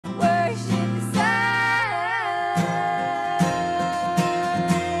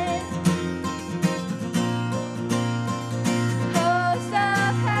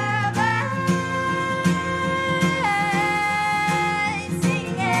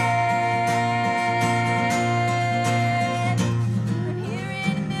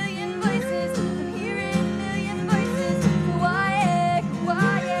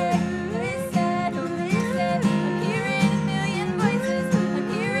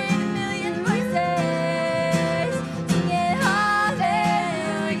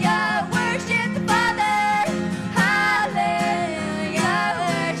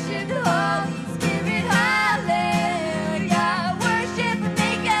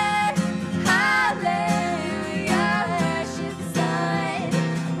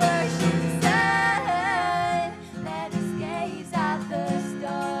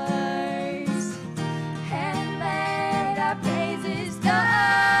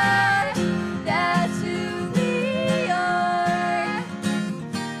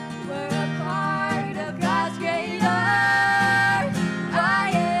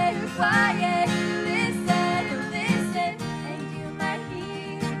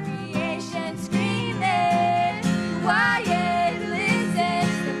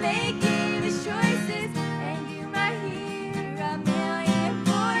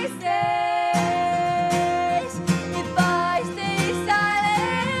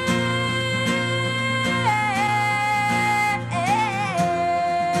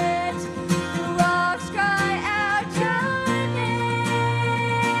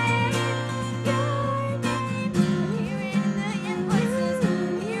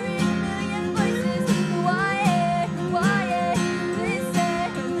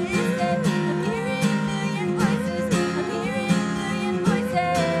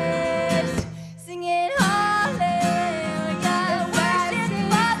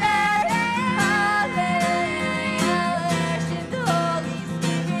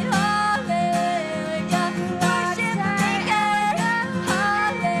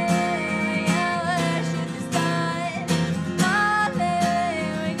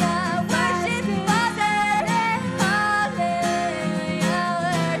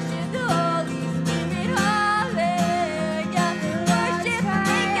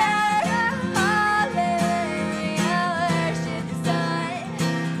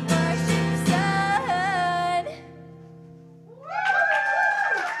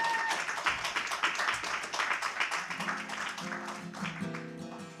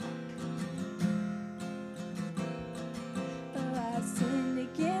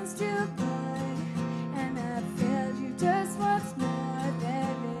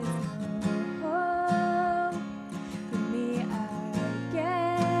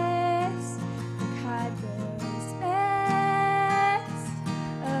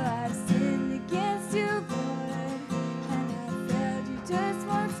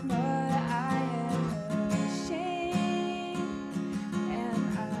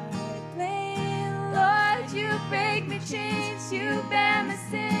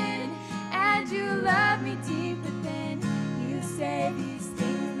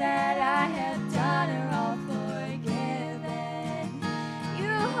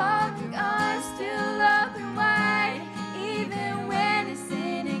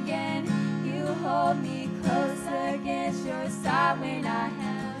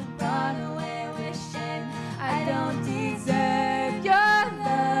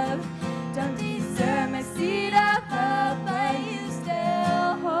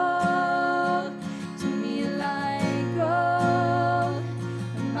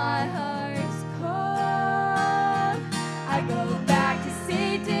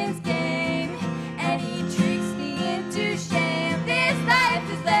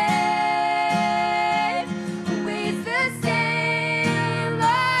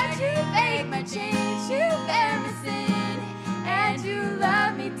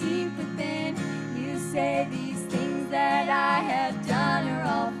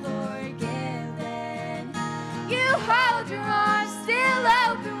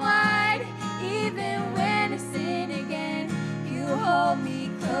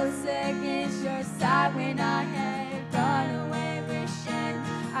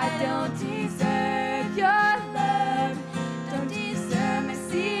don't deserve your love, don't deserve my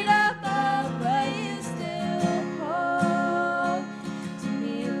seat above, but you still hold to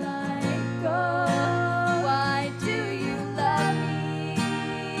me like gold. Why do you love me,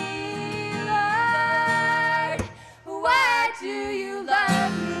 Lord? Why do you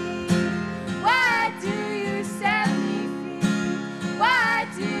love me? Why do you set me free? Why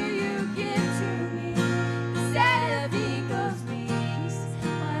do you give to me instead of eagle's wings?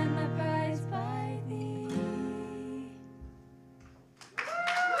 Why am I prized by thee?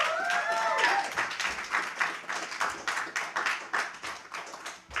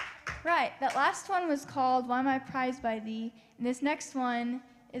 Right, that last one was called Why Am I Prized by Thee? And this next one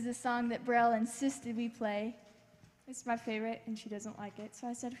is a song that Braille insisted we play. It's my favorite, and she doesn't like it. So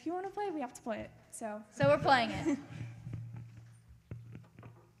I said, if you want to play, we have to play it. So we're playing it.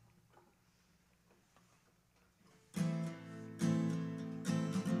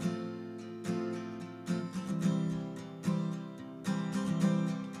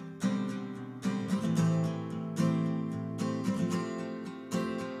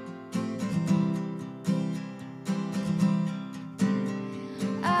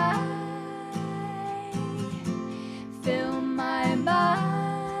 Fill my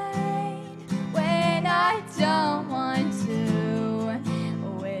mind when I don't want to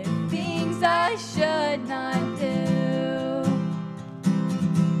with things I should not do.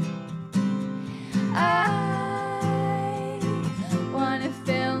 I want to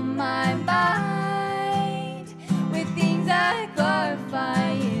fill my mind with things that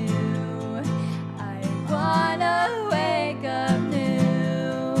glorify you. I want to wake up new.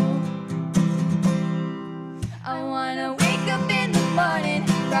 I wanna wake up in the morning,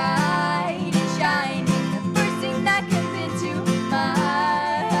 bright and shining. The first thing that comes into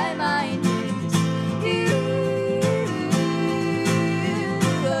my mind is you.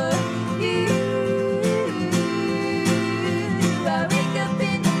 I wake up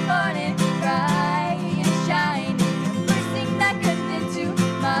in the morning, bright and shining. The first thing that comes into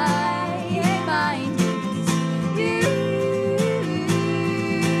my mind is you.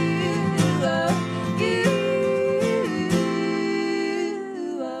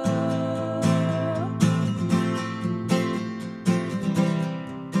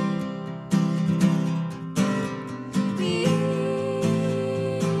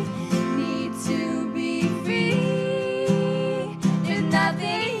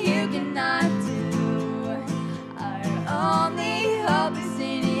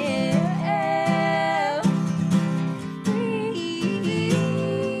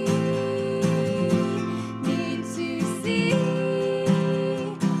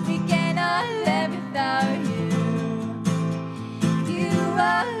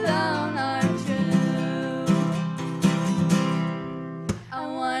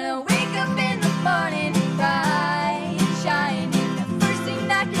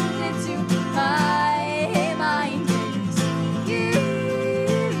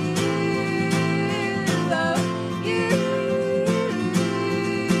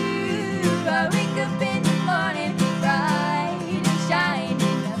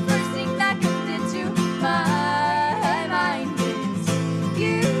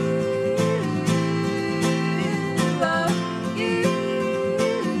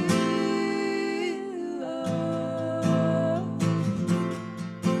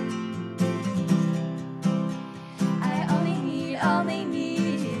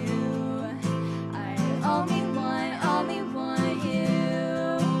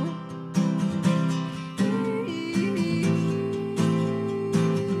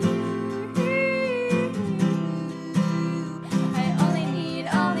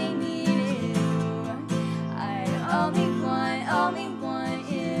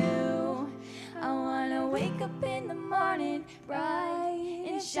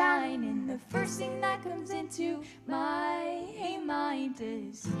 The first thing that comes into my mind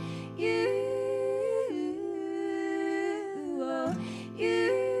is you. Oh, you.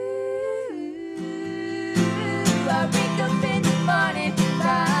 I wake up in the morning,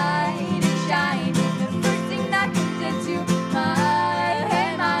 bright and shining. The first thing that comes into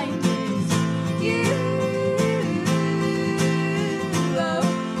my mind is you. Oh,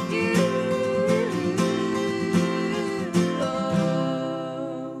 you.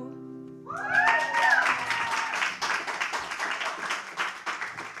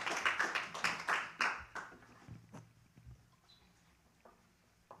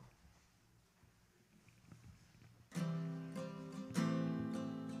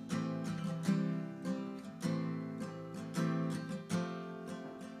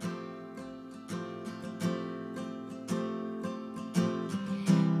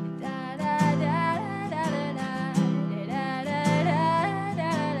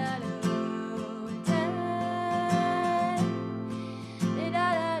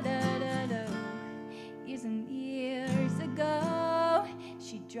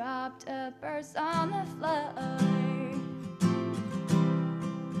 dropped a purse on the floor.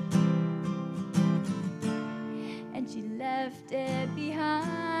 And she left it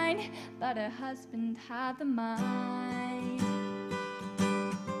behind, but her husband had the mind.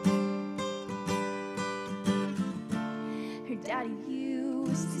 Her daddy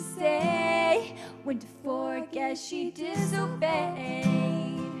used to say, when to forget she disobeyed.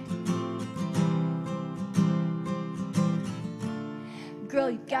 Girl,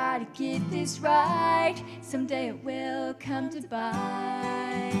 you gotta get this right, someday it will come to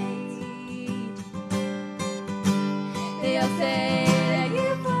bite. They all say that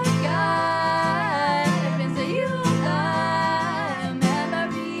you forgot the friends that you love,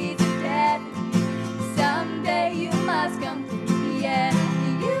 memories of death. Someday you must come through, yeah.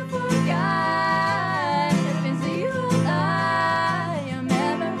 You forgot the friends that you love, your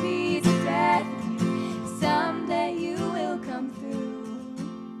memories of death. Someday you will come through.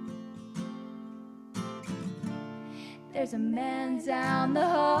 There's a man down the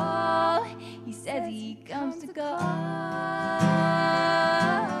hall, he says he comes to go.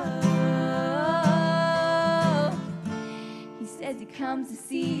 He says he comes to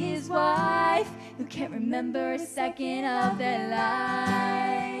see his wife, who can't remember a second of their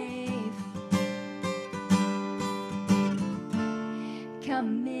life.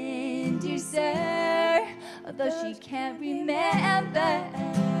 Come in, dear sir, although she can't remember.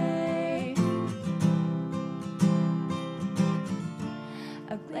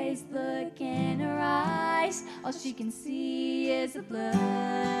 A glazed look in her eyes, all she can see is a blur.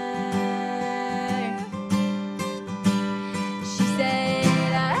 She said,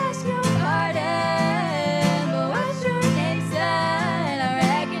 I ask your pardon, but what's your name, son? I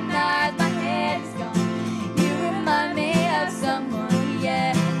recognize my head is gone. You remind me of someone,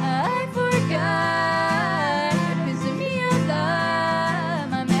 yeah. I forgot the piece of me of love,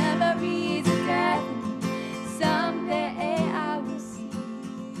 my memories of death. Someday I will see.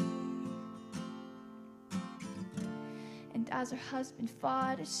 And as her husband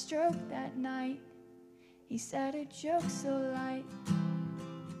fought a stroke that night, he said a joke so light.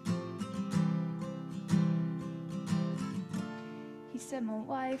 He said, my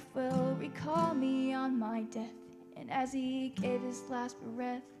wife will recall me on my death. And as he gave his last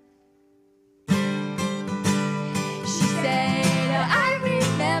breath, she said, oh, I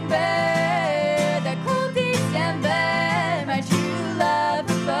remember the cold December, my true love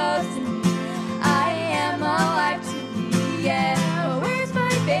proposed to me. I am a wife to be, yeah. Oh, where's my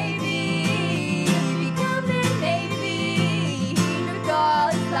baby? Become that maybe he would call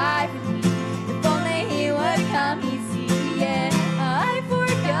his life with me. If only he would come, he'd see, yeah. I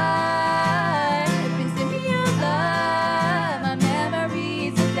forgot the prince of me of love, my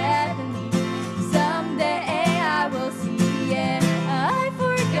memories of death and me. Someday I will see, yeah. I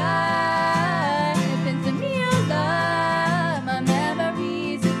forgot the prince of me of love, my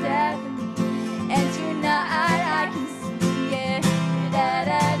memories of death and me. And tonight I can see, yeah. Da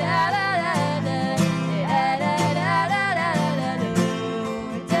da da da da da, da da da da da da da, da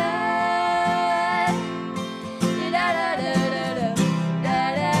da da da da da, da da da da da da, da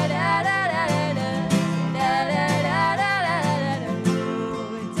da da da da da,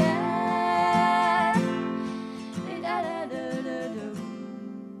 da da da da da.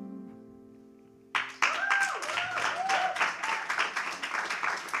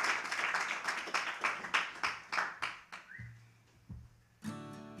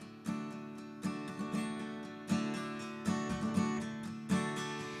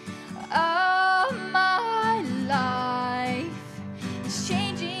 Oh, my life is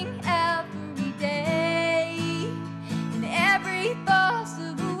changing every day in every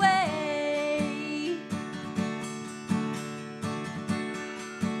possible way.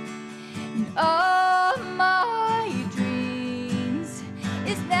 And all my dreams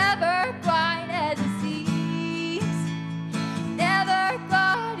is never bright as it seems, never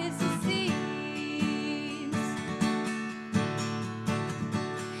bright as it seems.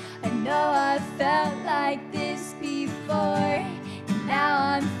 I know I felt like this before, and now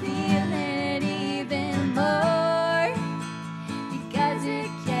I'm feeling it even more, because it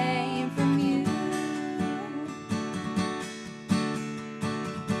came from you.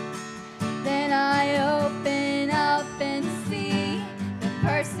 Then I open up and see the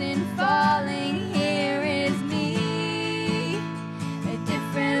person falling here is me, a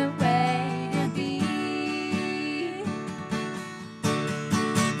different way to be.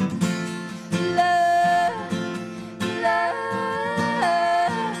 Love, love.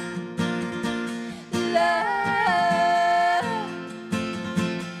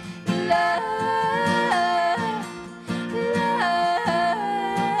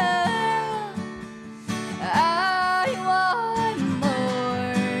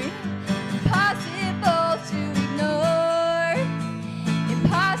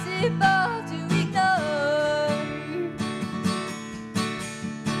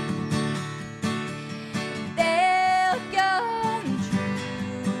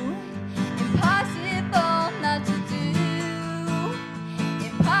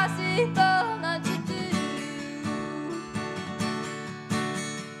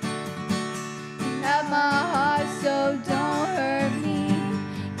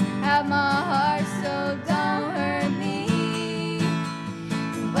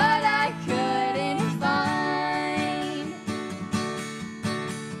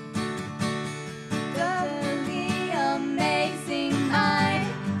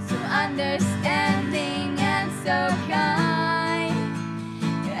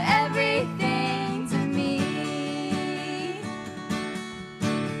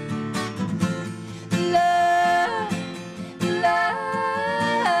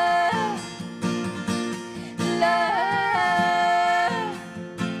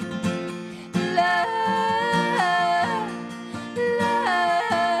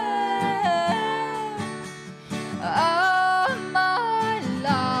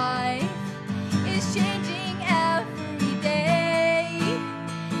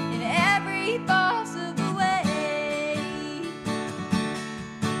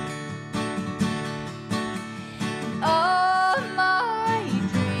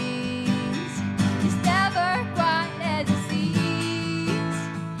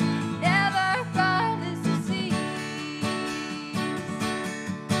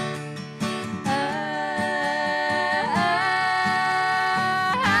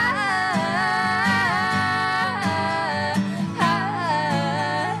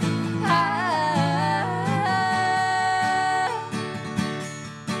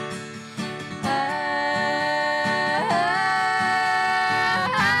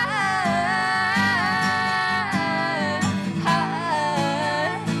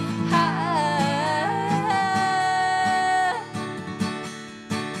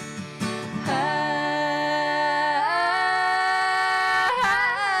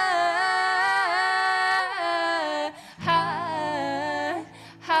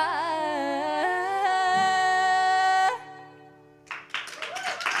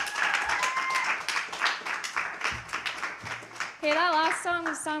 Hey, that last song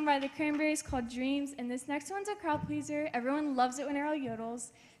was sung by the Cranberries called Dreams, and this next one's a crowd pleaser. Everyone loves it when Errol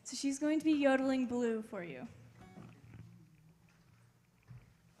yodels, so she's going to be yodeling Blue for you.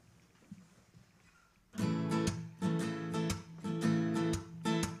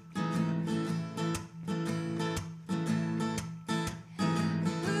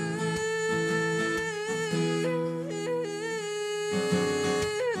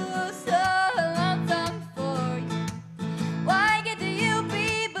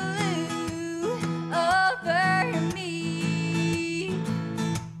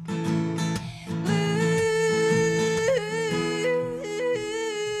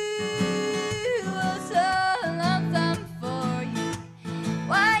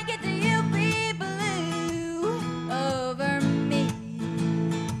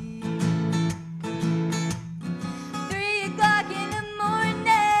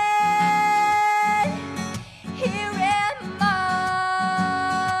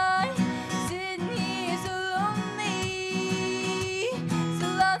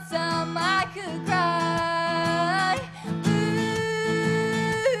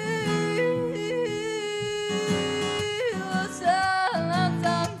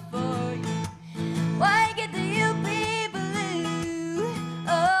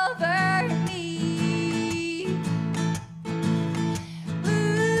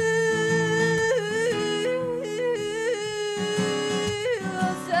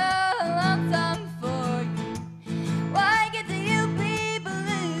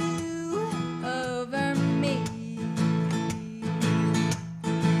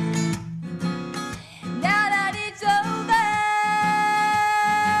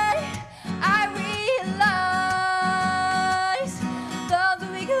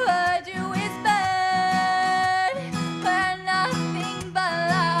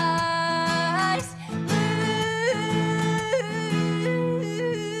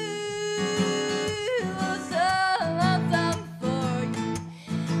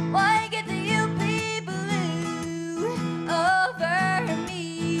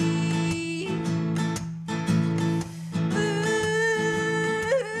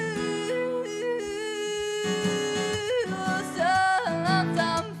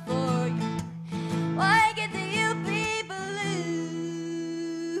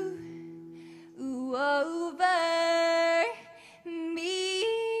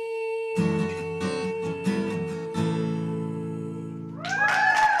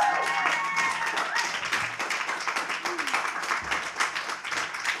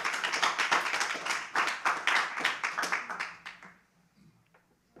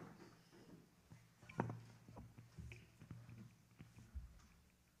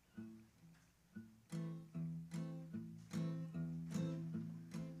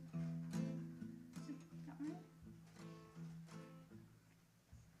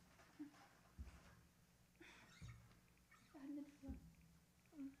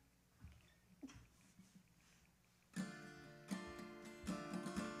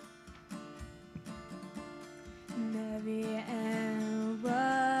 Maybe it was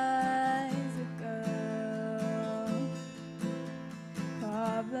a girl,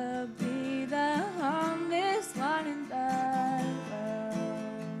 probably the harmless one in the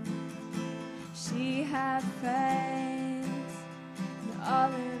world. She had friends in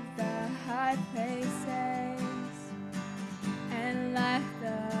all of the high places, and like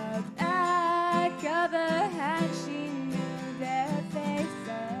the back of her hand, she knew their faces.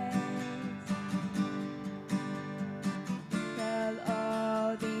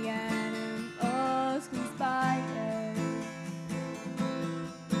 All the animals conspired.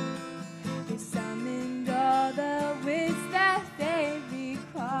 They summoned all the wits that they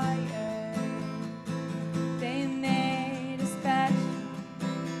required. They made a special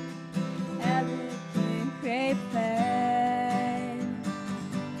elegant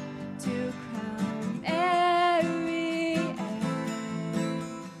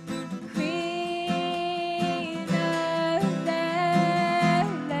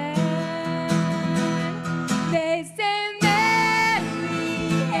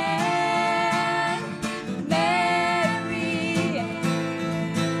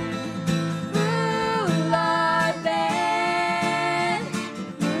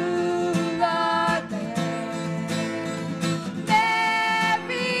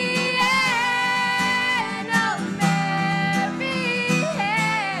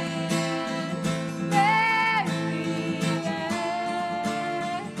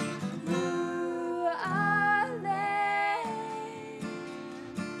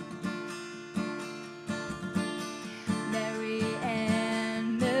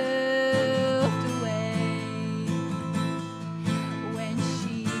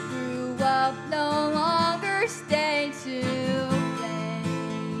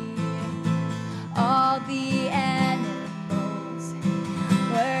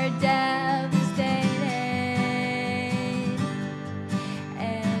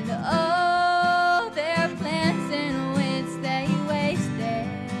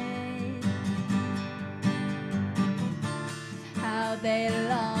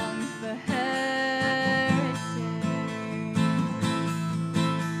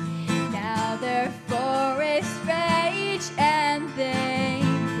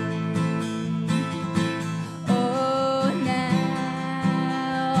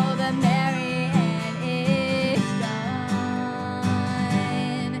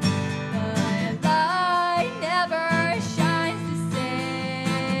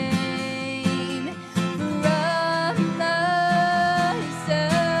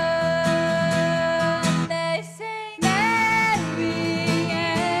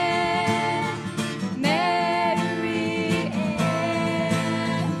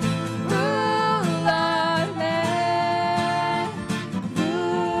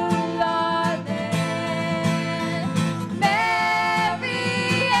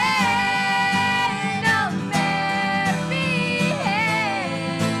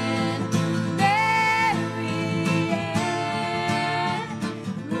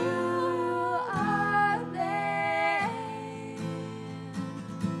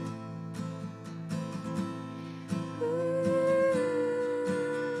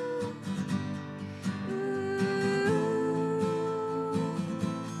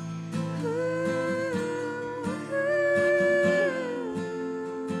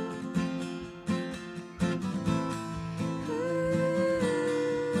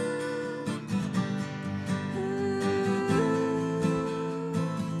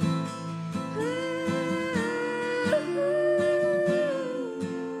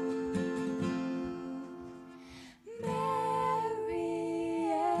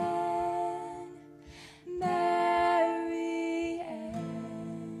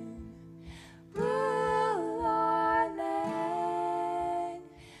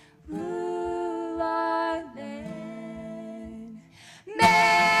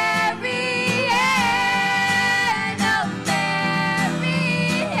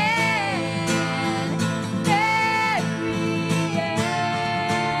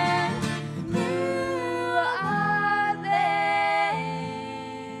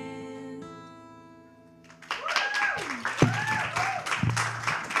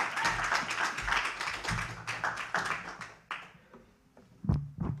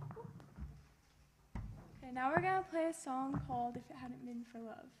play a song called If It Hadn't Been for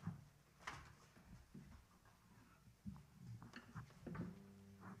Love.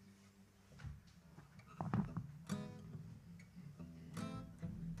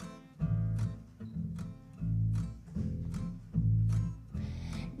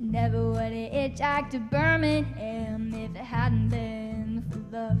 Never would have hitchhiked to Birmingham if it hadn't been for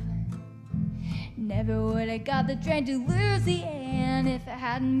love. Never would have got the train to Louisiana if it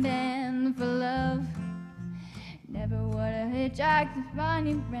hadn't been for love. Never would have hitchhiked to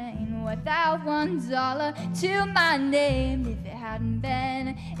Bonnie Rain without $1 to my name if it hadn't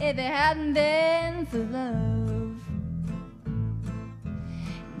been for love.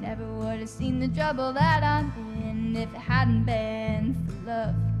 Never would have seen the trouble that I'm in if it hadn't been for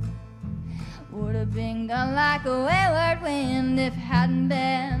love. Would have been gone like a wayward wind if it hadn't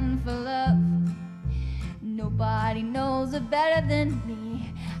been for love. Nobody knows it better than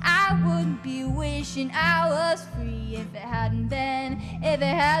me. I wouldn't be wishing I was free if it hadn't been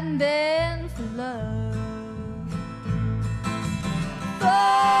for love.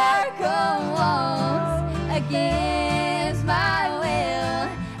 Four cold walls against my will.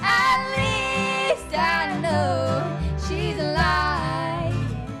 At least I know she's alive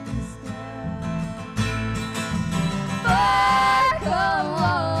still. Four cold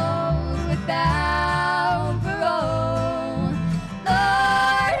walls without parole.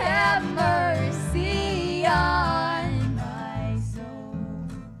 Lord have mercy on my soul.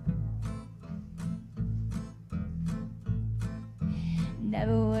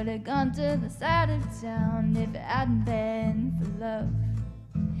 Never would have gone to the side of town if it hadn't been for love.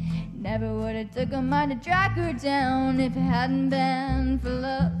 Never would have took a mind to track her down if it hadn't been for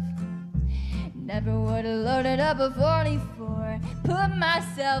love. Never would have loaded up a 44, put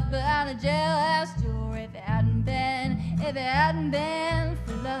myself behind a jailhouse door if it hadn't been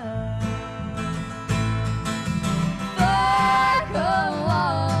for love. Four cold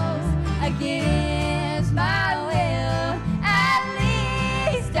walls against my will. At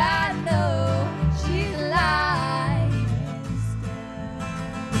least I know she's alive still.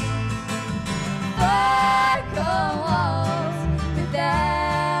 Four cold walls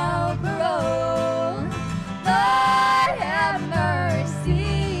without parole. Lord have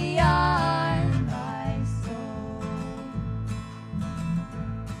mercy on my soul.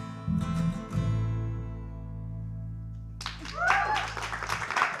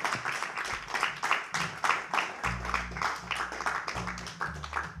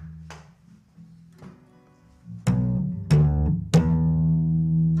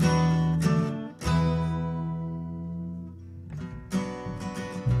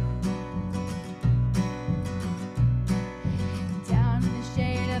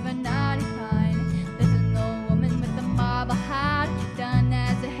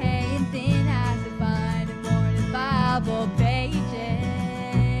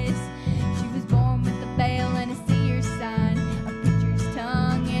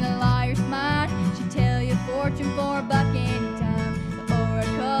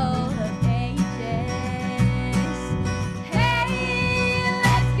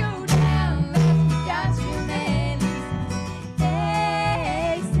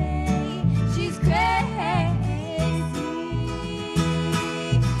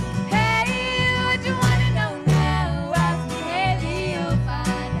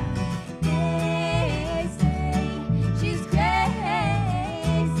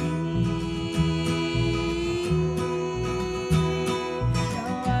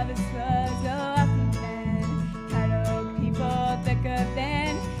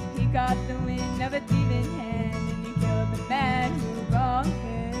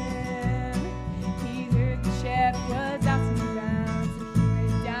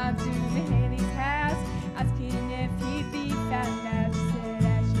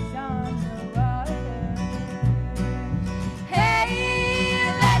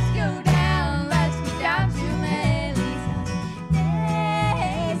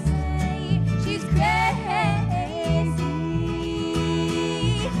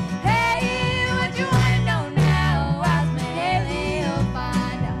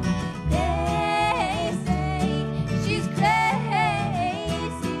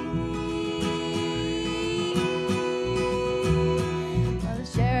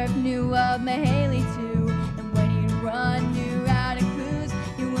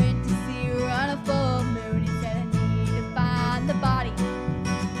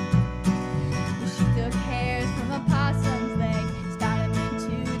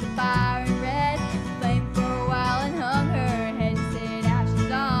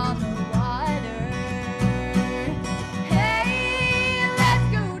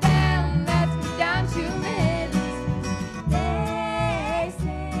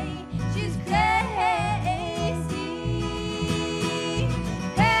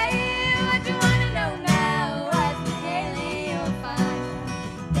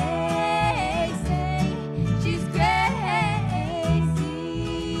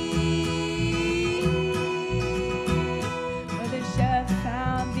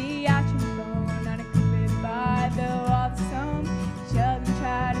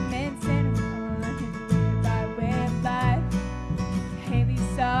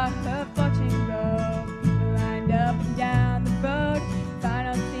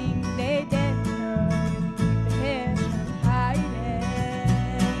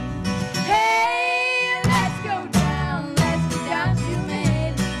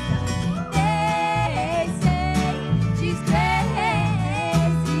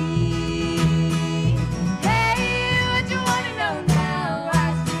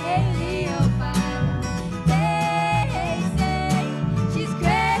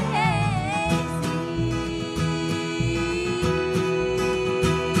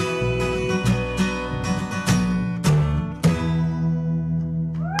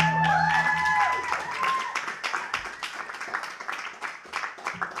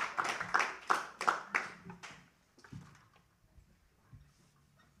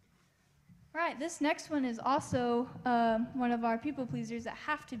 Right, this next one is also one of our people pleasers that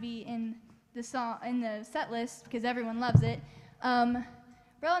have to be in the song in the set list because everyone loves it.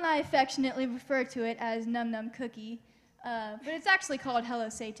 Brill and I affectionately refer to it as Num Num Cookie, but it's actually called Hello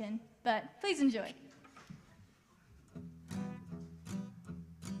Satan. But please enjoy.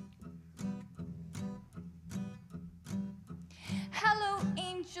 Hello,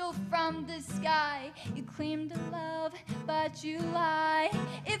 angel from the sky. You claim to love, but you lie.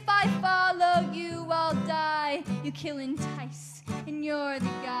 If I follow you, I'll die. You kill and entice, and you're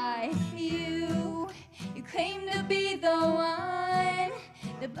the guy. You claim to be the one.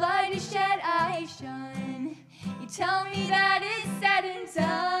 The blood is shed, I shun. You tell me that it's said and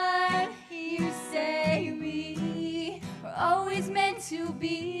done. You say we were always meant to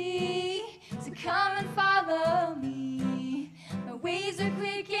be. So come and follow me. My ways are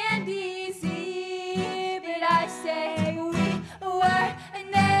quick and easy, but I say we were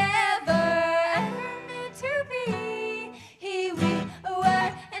never ever meant to be. We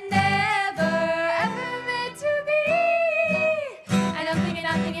were never ever meant to be. And I'm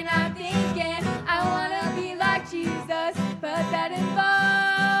thinking, I wanna be like Jesus, but that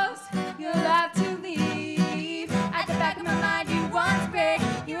involves you'll have to leave. At the back of my mind, you once prayed,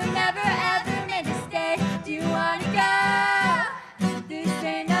 you were never ever meant to stay. Do you wanna go? This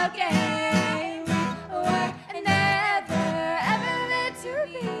ain't no game. We were never ever meant to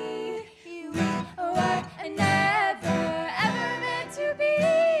be. We were never ever meant to be.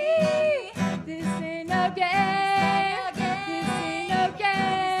 This ain't no game. This ain't no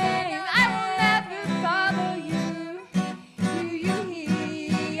game. I will never follow you. Do you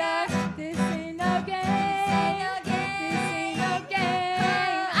hear? This ain't no game. This ain't no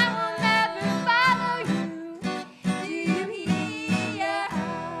game. I will never follow you. Do you hear?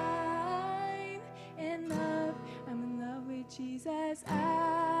 I'm in love. I'm in love with Jesus.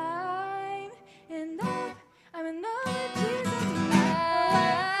 I'm in love. I'm in love with Jesus.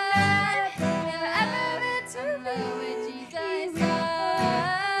 Ever meant to be with Jesus.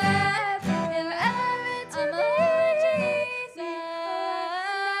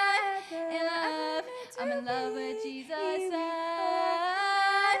 I'm in love with Jesus. In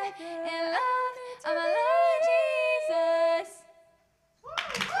love, I'm in love with Jesus.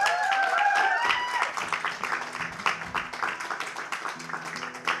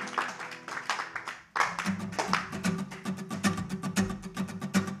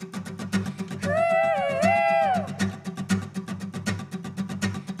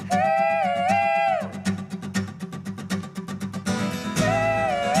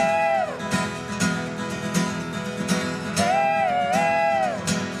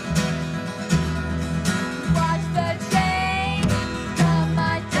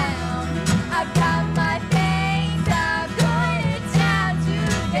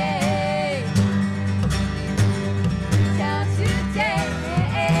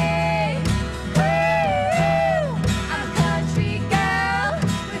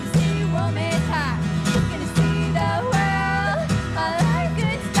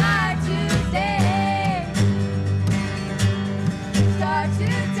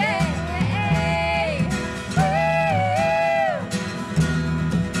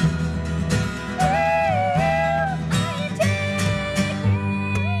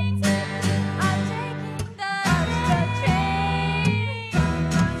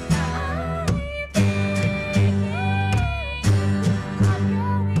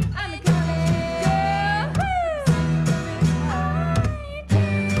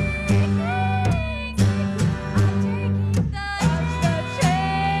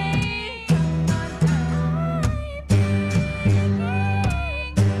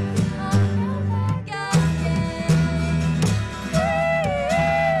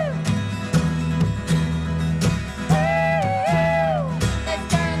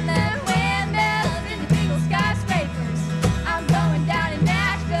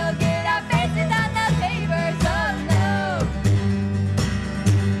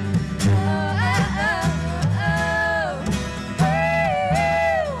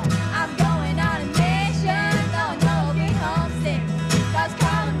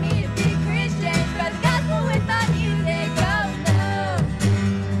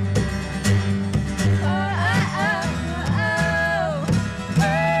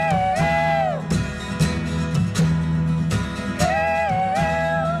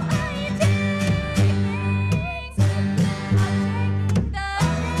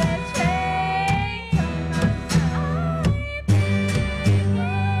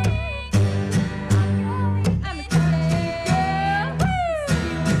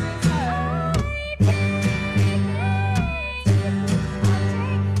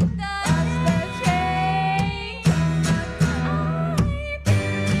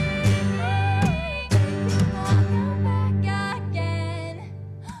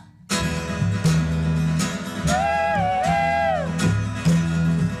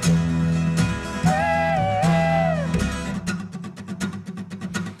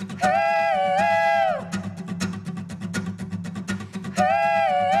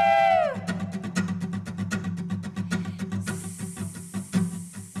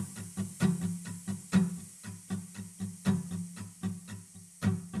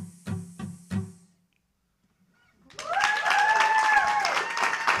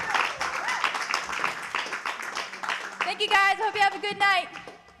 good night.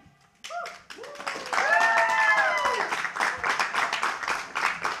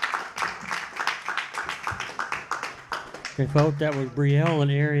 Okay, folks, that was Brielle and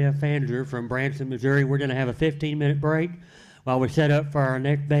Area Fansler from Branson, Missouri. We're going to have a 15-minute break while we set up for our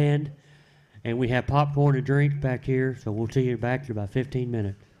next band. And we have popcorn and drinks back here, so we'll see you back in about 15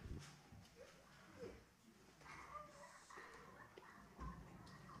 minutes.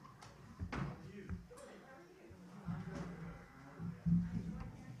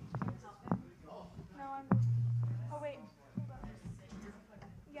 Oh, wait.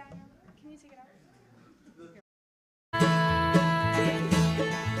 Yeah, I know. Can you take it out?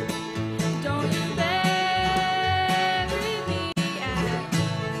 Don't you bury me at home.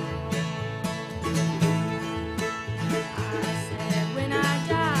 I said when I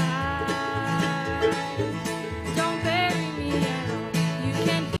die.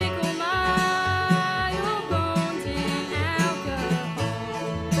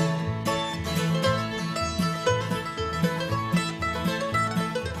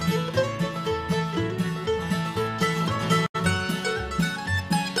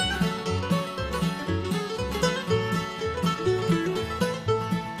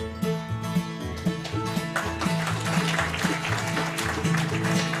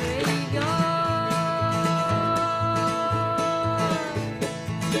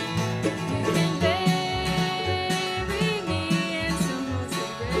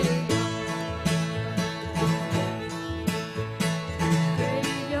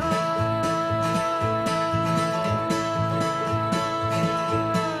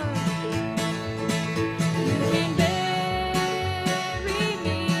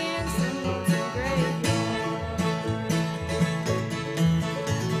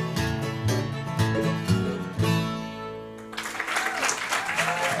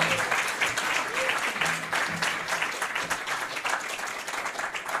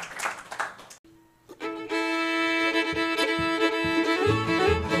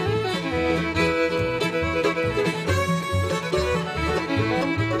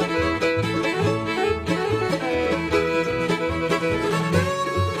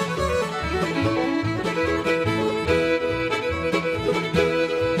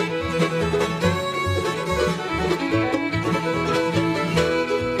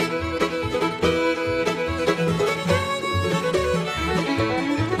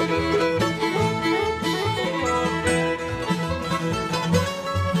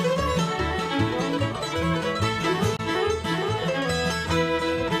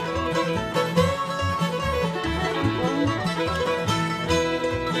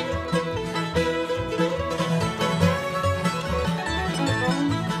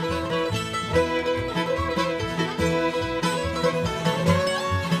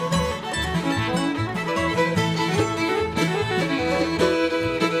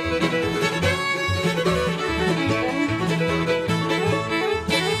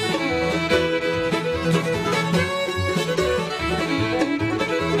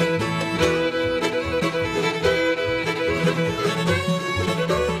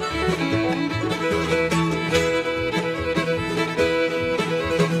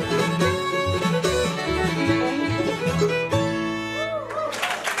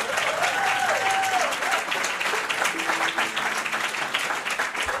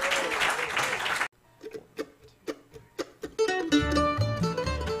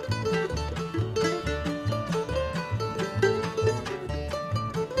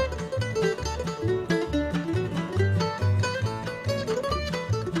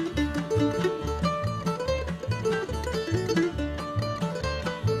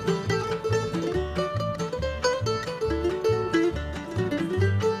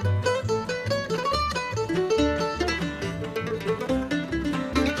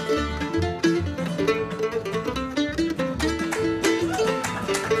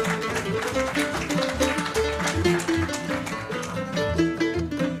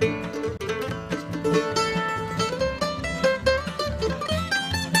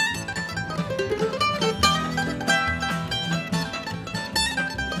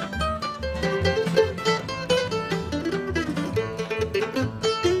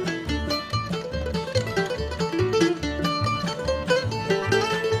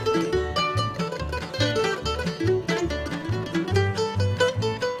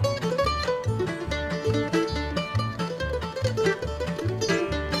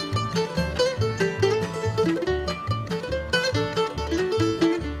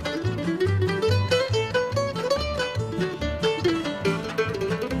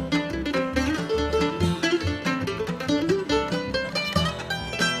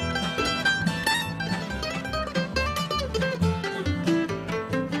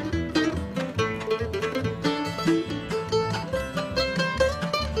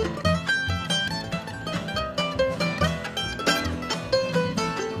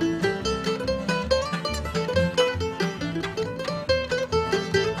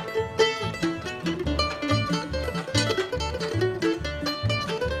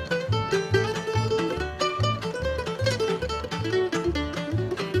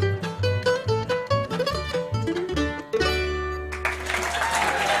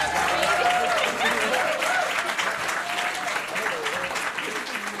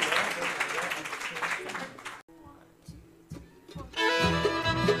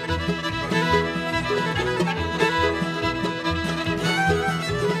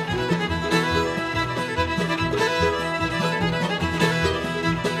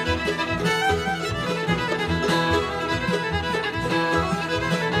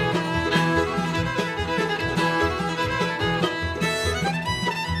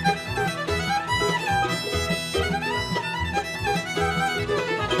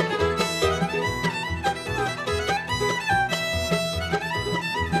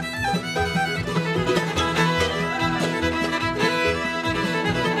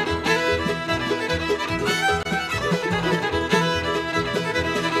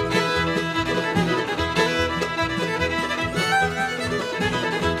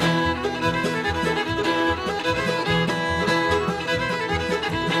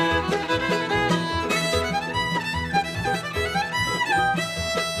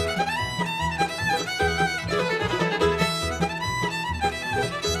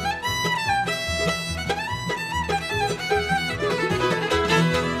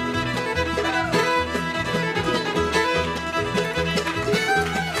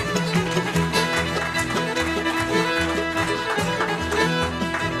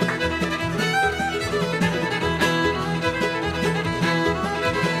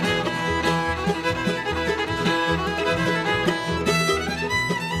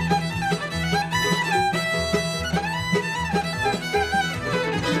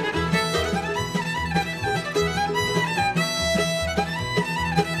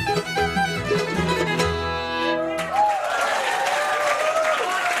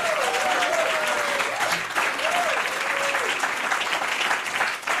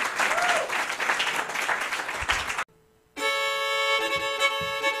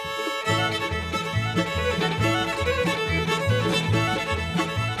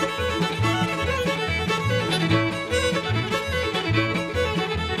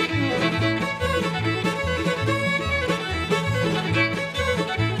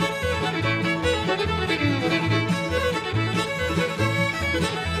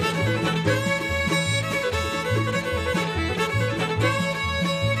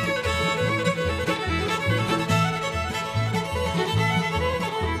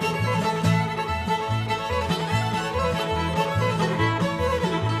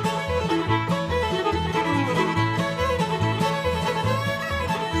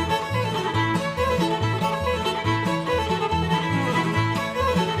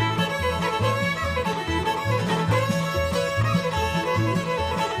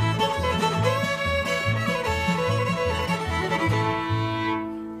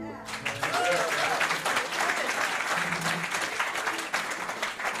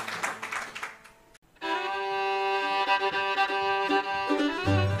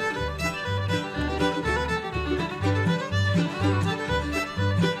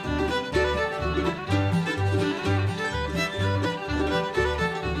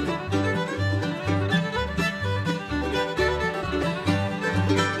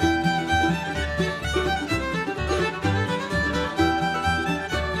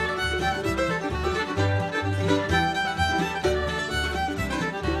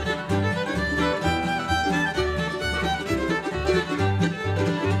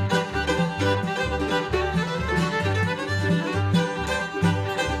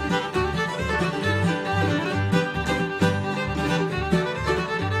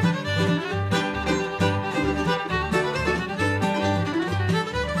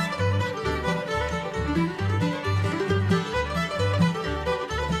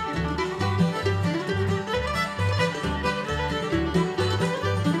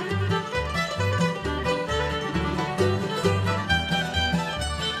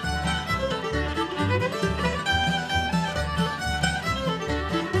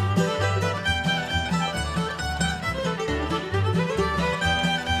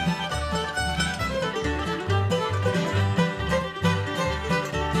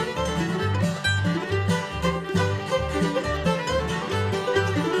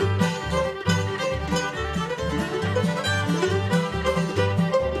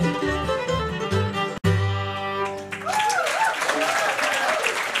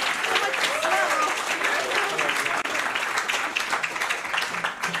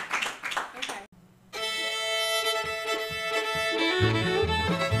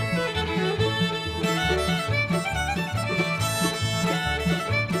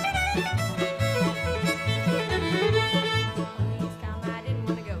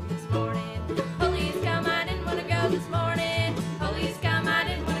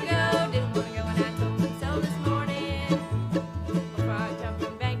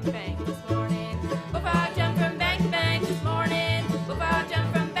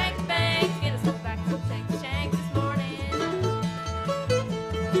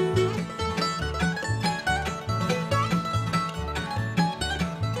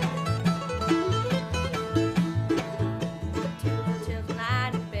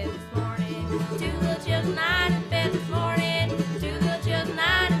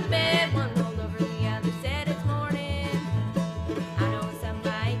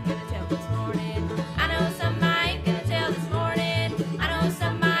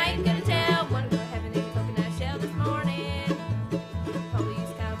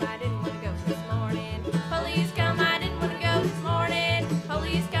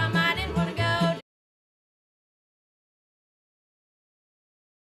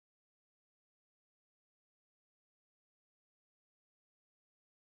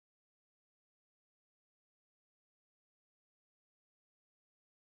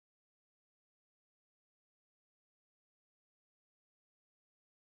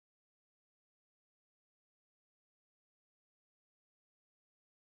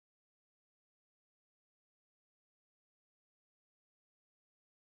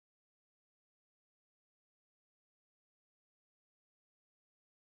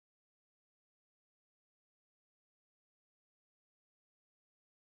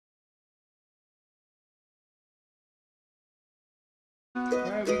 All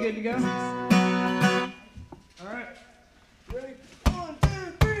right, we good to go? All right. Ready? 1, 2,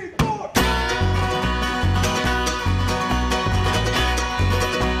 3, 4.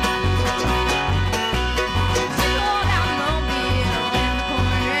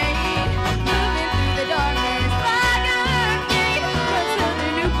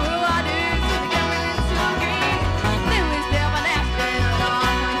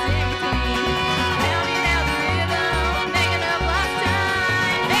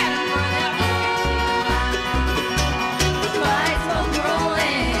 Twice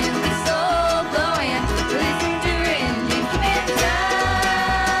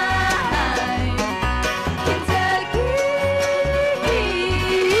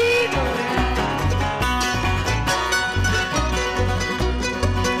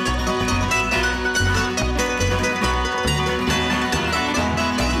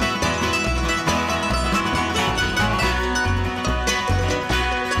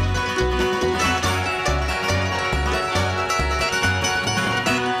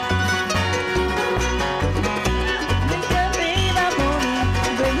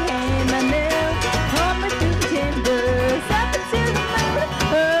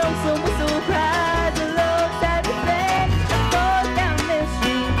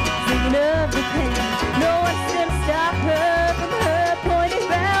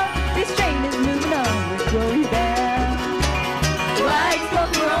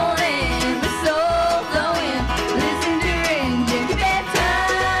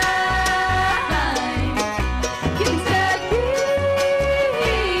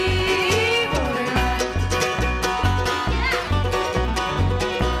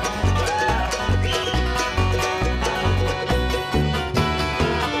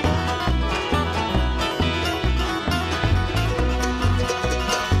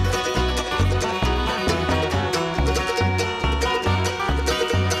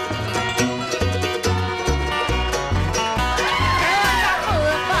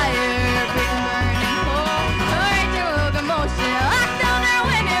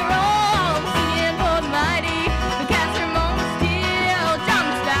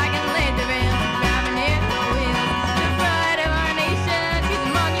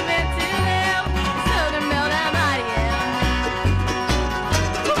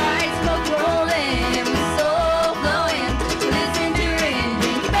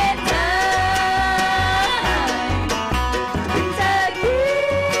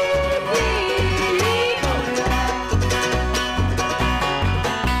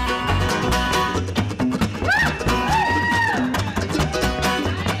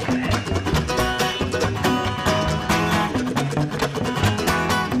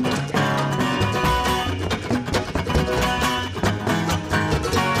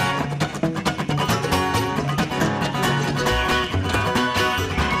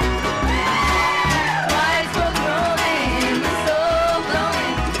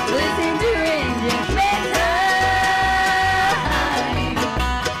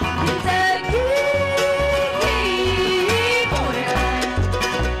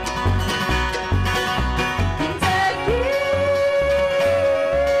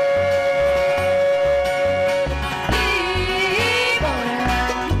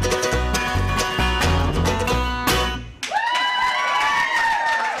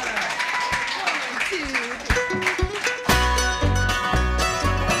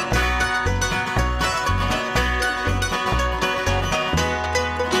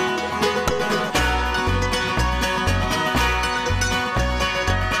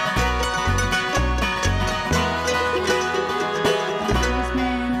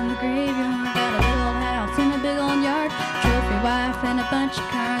a bunch of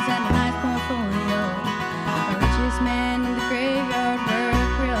cars and a nice portfolio. The richest man in the graveyard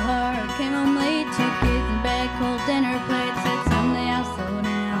worked real hard. Came home late, two kids in bed, cold dinner plate. Said someday I'll slow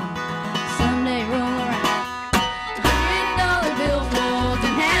down, someday roll around. $100 bill folds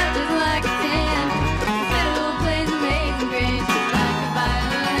in half just like a 10. The fiddle plays Amazing Grace just like a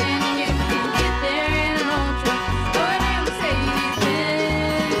violin. And you can get there in an old truck or an old Mercedes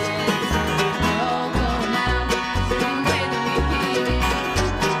Benz. We're all going out the same way that we came in.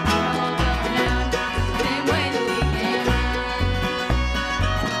 We're all going out the same way that we came in. $100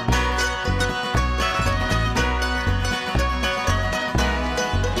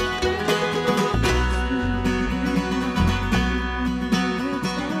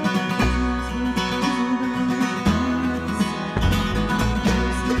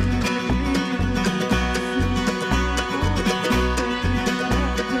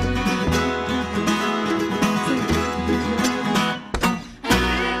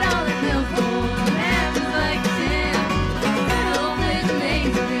 bill folds in half just like a 10. Fiddle plays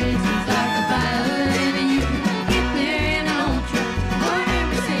Amazing Grace just like a violin. And you can get there in an old truck or a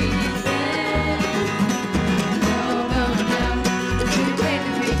Mercedes Benz. We're all going down the same way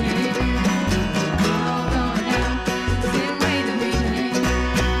that we came in. We're all going down the same way that we came in.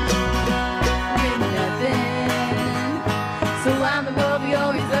 With nothing. So I'm the wolf you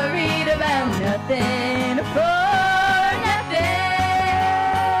always worried about nothing for nothing.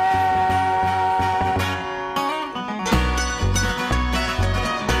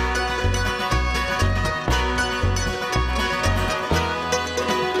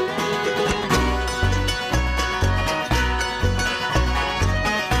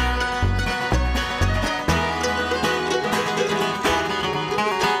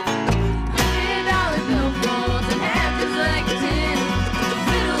 $100 bill folds in half just like a 10. The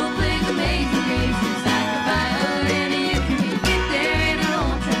fiddle plays Amazing Grace just like a violin. And you can get there in an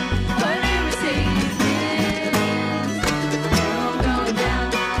old truck or a Mercedes Benz. We're all going down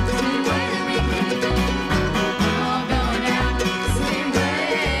the same way that we came in. We're all going down the same way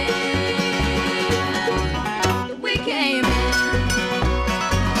that we came in.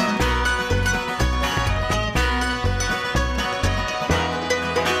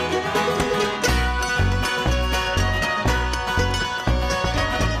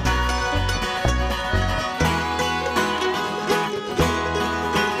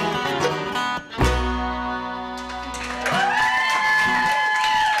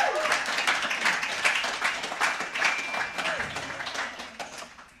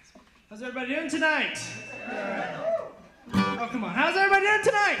 How's everybody doing tonight? Oh, come on. How's everybody doing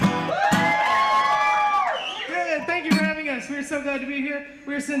tonight? Good. Thank you for having us. We're so glad to be here.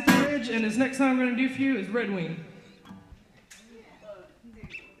 We're Cynthia Ridge, and this next song we're going to do for you is Red Wing.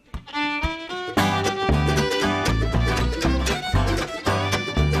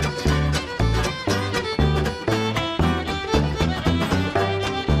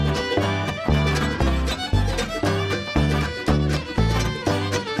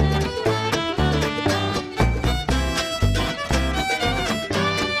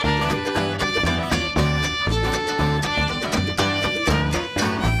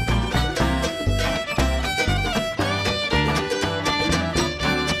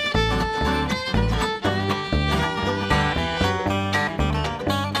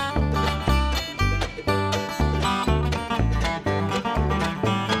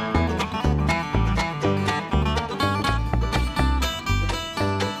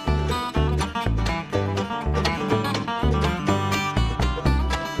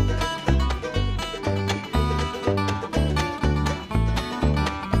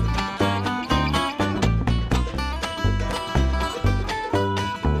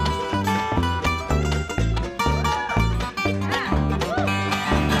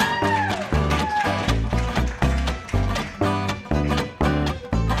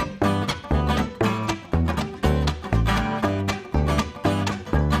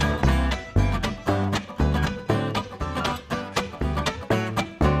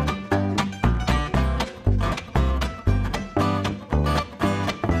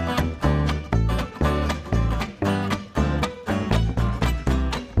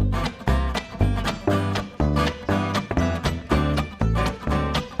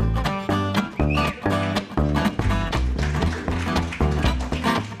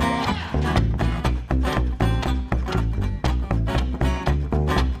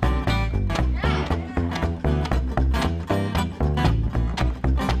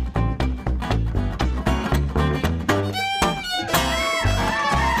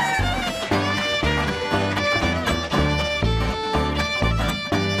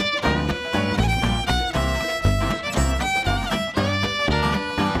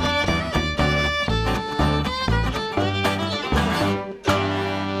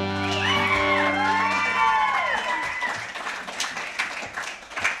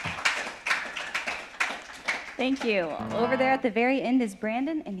 Thank you. Over there at the very end is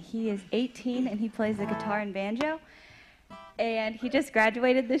Brandon, and he is 18, and he plays the guitar and banjo. And he just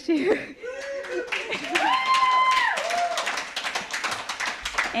graduated this year.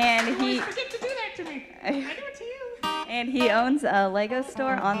 And he forget to do that to me. I do it to you. And he owns a Lego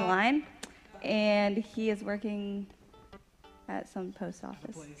store online, and he is working at some post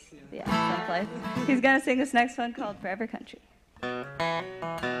office. Yeah, someplace. He's gonna sing this next one called Forever Country.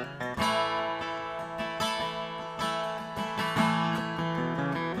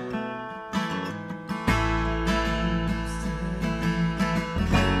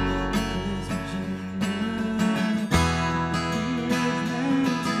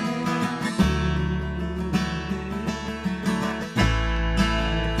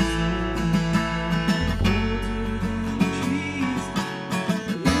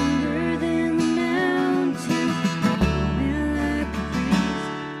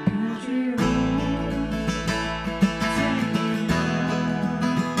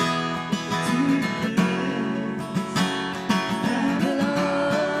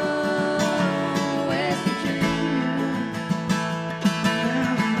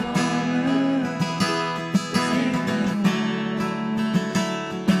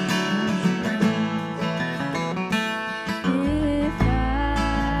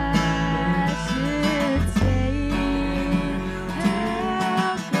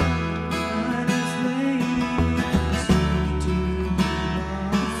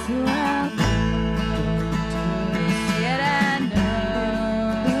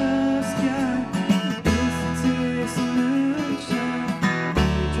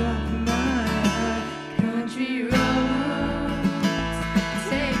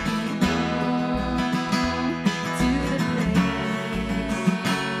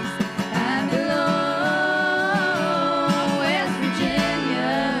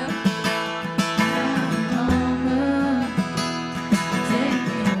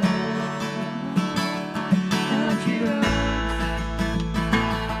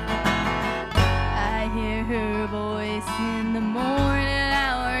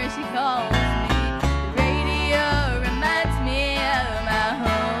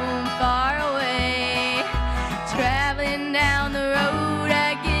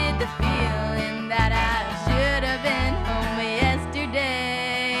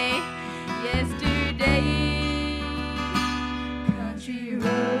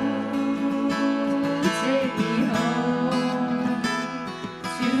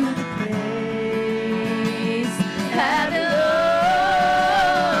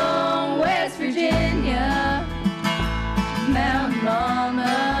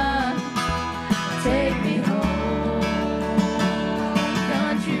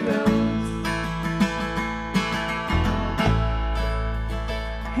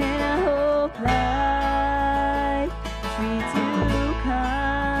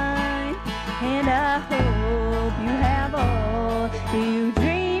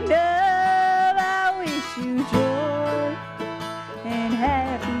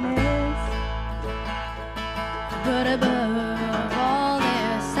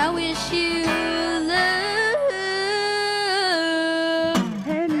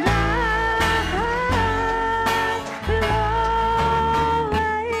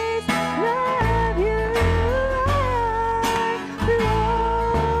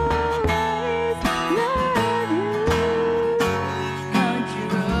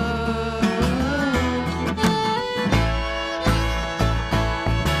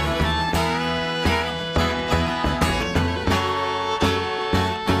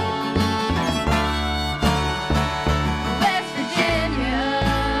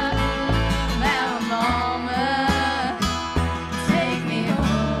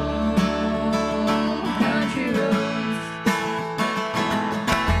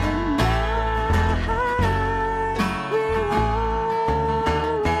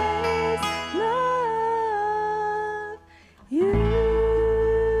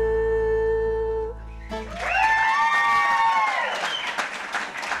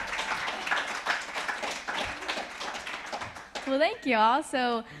 Well, thank you all.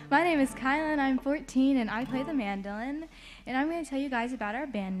 So my name is Kyla, and I'm 14, and I play the mandolin. And I'm going to tell you guys about our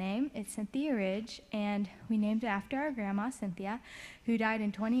band name. It's Cynthia Ridge, and we named it after our grandma, Cynthia, who died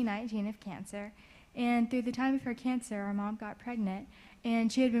in 2019 of cancer. And through the time of her cancer, our mom got pregnant,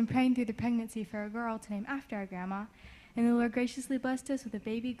 and she had been praying through the pregnancy for a girl to name after our grandma. And the Lord graciously blessed us with a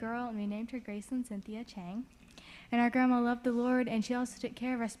baby girl, and we named her Gracelyn Cynthia Chang. And our grandma loved the Lord, and she also took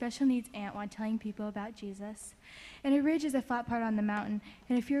care of our special needs aunt while telling people about Jesus. And a ridge is a flat part on the mountain,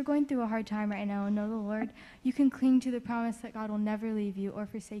 and if you're going through a hard time right now and know the Lord, you can cling to the promise that God will never leave you or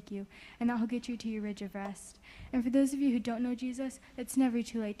forsake you, and that he'll get you to your ridge of rest. And for those of you who don't know Jesus, it's never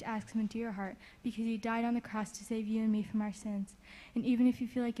too late to ask him into your heart, because he died on the cross to save you and me from our sins. And even if you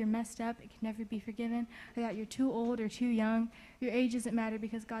feel like you're messed up, it can never be forgiven, or that you're too old or too young, your age doesn't matter,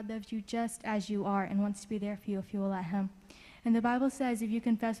 because God loves you just as you are and wants to be there for you if you will let him. And the Bible says if you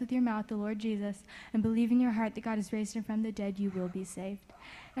confess with your mouth the Lord Jesus and believe in your heart that God has raised him from the dead, you will be saved.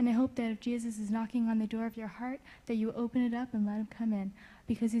 And I hope that if Jesus is knocking on the door of your heart, that you open it up and let him come in,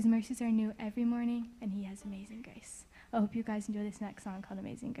 because his mercies are new every morning and he has amazing grace. I hope you guys enjoy this next song called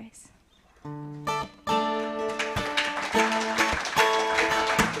Amazing Grace.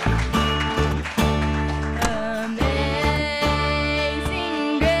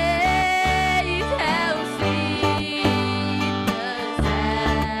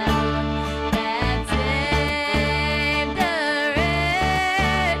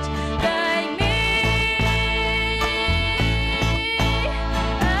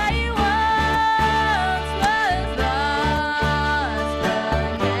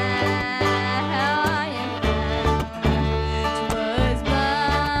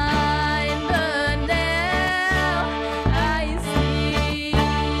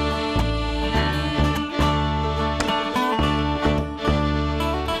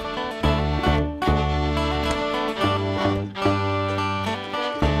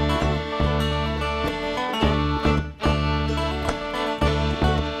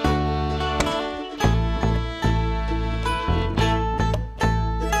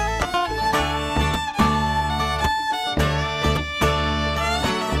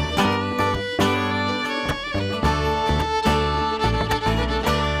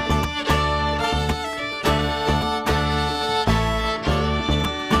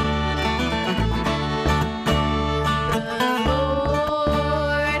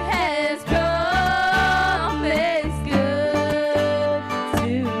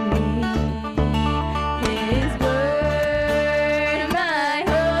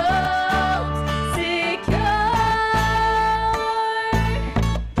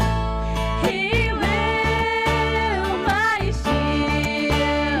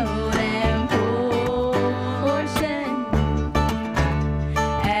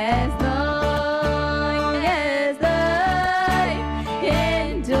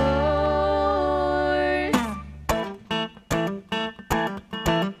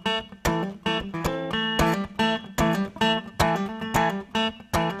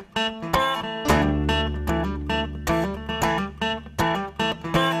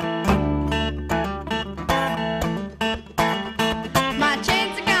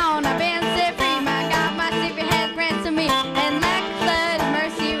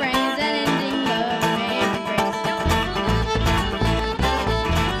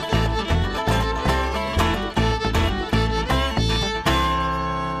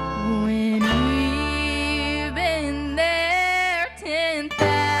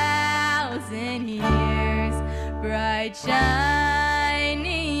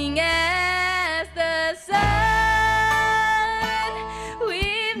 Shining as the sun,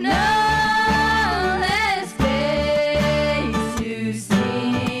 we've no less days to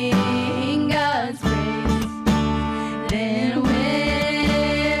sing God's praise than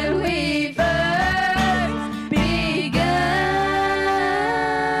when we first begun.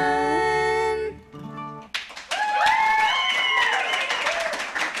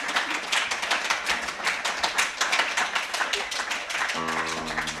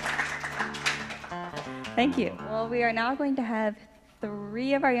 Thank you. Well, we are now going to have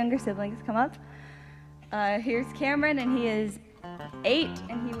 3 of our younger siblings come up. Here's Cameron, and he is 8,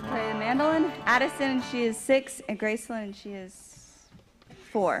 and he will play the mandolin. Addison, and she is 6, and Gracelyn, and she is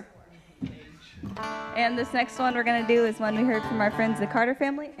 4. And this next one we're going to do is one we heard from our friends, the Carter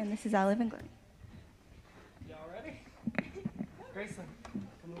family, and this is I Live in Glen. Y'all ready? Gracelyn,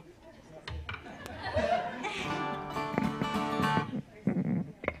 come over.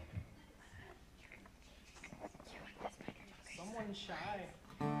 Someone's shy.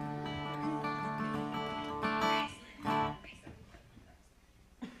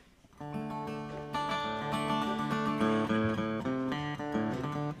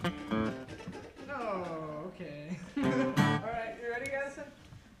 Oh, okay. All right, you ready, Addison?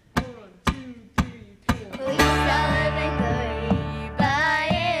 1, 2,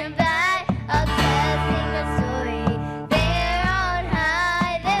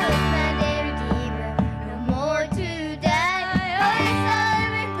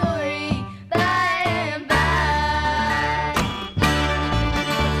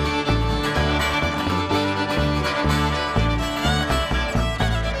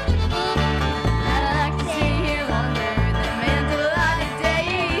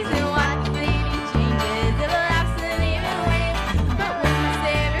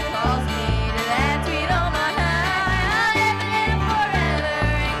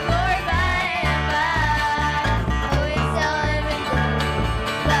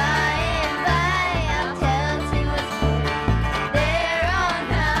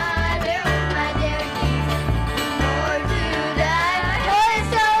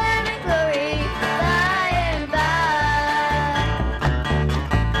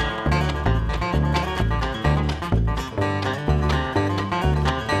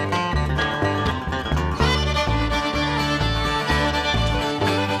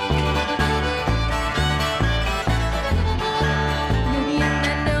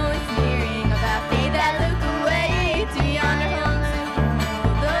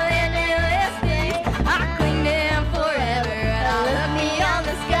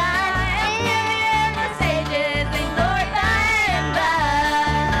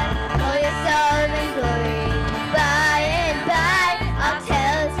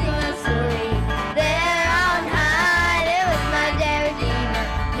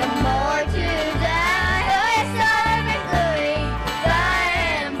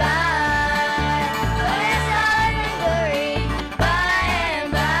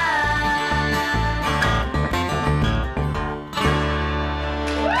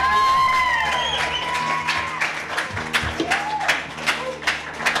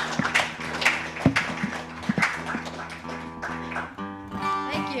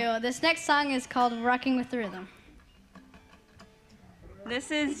 you. This next song is called Rocking with the Rhythm.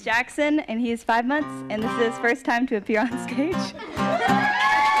 This is Jackson, and he is 5 months, and this is his first time to appear on stage.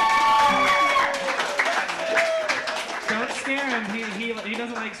 Don't scare him. He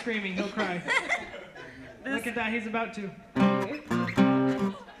doesn't like screaming. He'll cry. Look at that. He's about to. All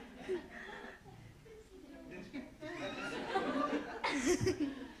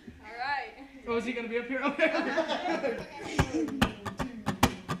right. Oh, is he going to be up here? Okay.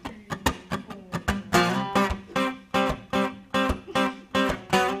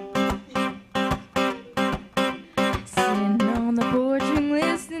 Sitting on the porch and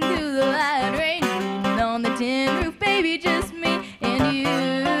listening to the light rain, reading on the tin roof, baby, just me and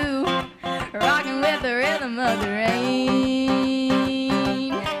you, rocking with the rhythm of the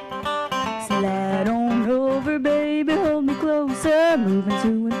rain. Slide on over, baby, hold me closer, moving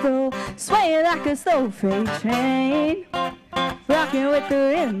to and fro, swaying like a slow freight train, rocking with the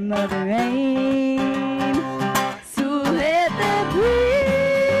rhythm of the rain. So let the breeze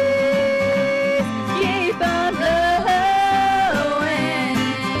keep on blowing.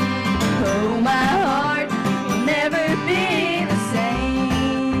 Oh, my heart will never be the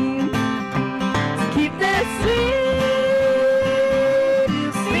same. Keep the sweet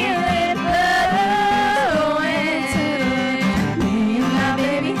feeling flowing. Me and my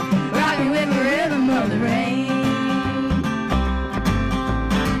baby rocking with the rhythm of the rain.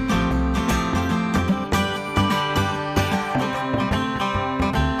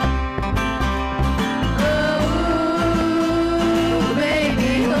 Oh,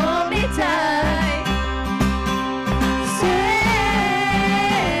 baby, hold me tight. Say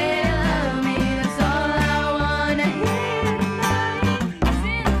you love me, that's all I wanna hear tonight.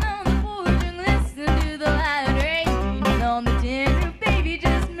 Sitting on the porch and listening to the light rain, reading on the tin roof, baby,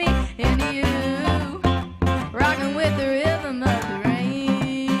 just me and you, rocking with the rhythm of the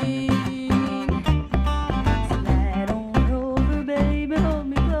rain. Slide on over, baby, hold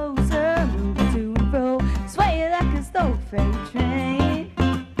me closer, moving to and fro, sway like a slow freight train,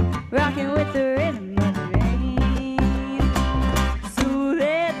 rocking with the rhythm of the rain. So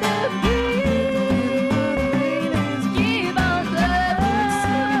let the breeze keep on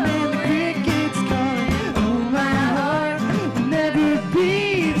blowing. Crickets calling, oh, my heart will never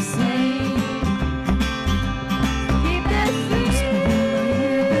be the same. Keep the sweet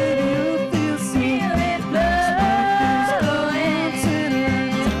feeling flowing.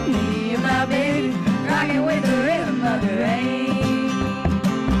 Me and my baby rocking with the rhythm of the rain.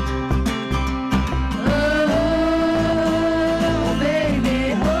 Oh,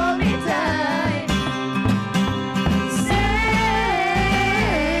 baby, hold me tight. Say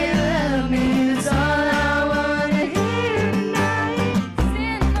you love me, that's all I wanna hear tonight.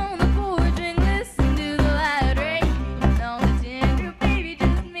 Sitting on the porch and listening to the light rain, reading on the tin roof, baby,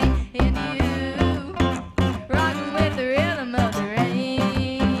 just me and you, rocking with the rhythm of the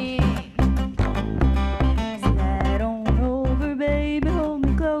rain. Slide on over, baby, hold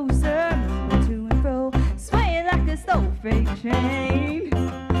me closer, moving to and fro, swaying like a slow freight train,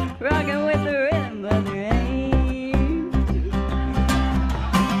 rocking with the rhythm of the rain.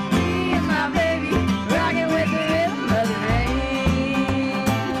 Me and my baby, rocking with the rhythm of the rain.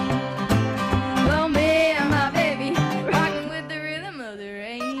 Well, me and my baby, rocking with the rhythm of the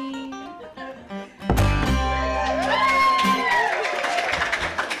rain.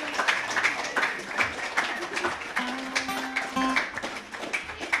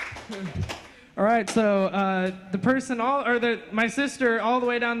 All right, so the person, my sister all the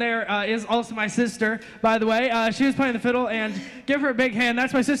way down there is also my sister, by the way. She was playing the fiddle, and give her a big hand.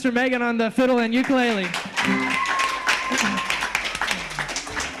 That's my sister Megan on the fiddle and ukulele.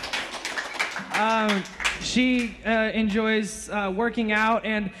 She enjoys working out,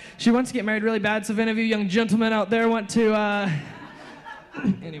 and she wants to get married really bad, so if any of you young gentlemen out there want to...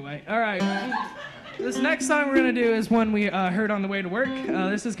 Anyway, all right. This next song we're going to do is one we heard on the way to work.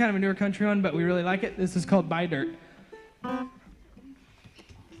 This is kind of a newer country one, but we really like it. This is called Buy Dirt.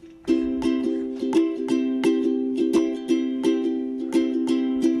 Few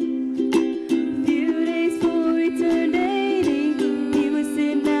days before we turned 80, he was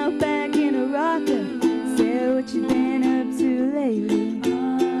sitting out back in a rocker. Said, what you been up to lately?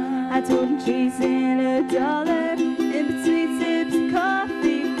 I told him chasing $1 in between sips of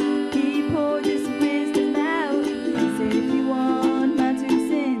coffee. He poured his wisdom out. He said, if you want my 2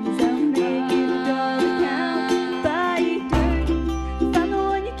 cents, I'll make it $1 count. Buy dirt, find the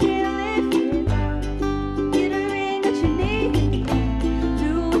one you can't live without. Get a ring that you need.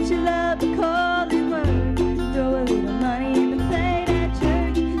 Do what you love, but call it work. Throw a little money in the plate at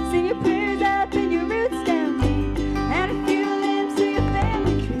church. Sing your prayers up and your roots down deep. Add a few limbs to your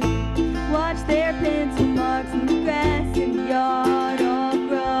family tree.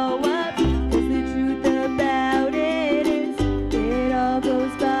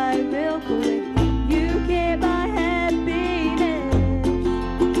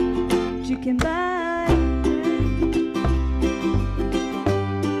 can buy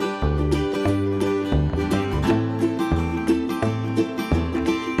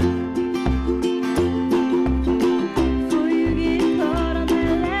before you get caught on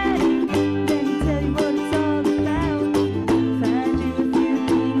that ladder. Let me tell you what it's all about. Find you a few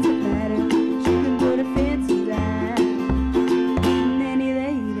things that matter. She can put a fence around, and then he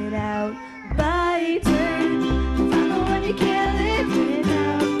laid it out. By turn, find the one you can't live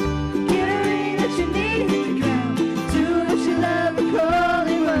without. Get a ring that you need to drown. Do what you love, a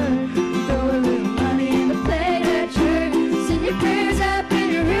calling word. Throw a little money in the plate at church. Send your prayers up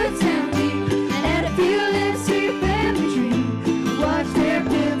and your roots down deep, and add a few limbs to your family tree. Watch their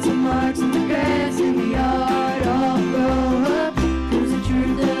pencil marks in the grass in the yard all grow up. 'Cause the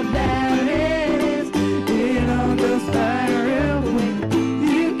truth about it is, it all goes by real quick.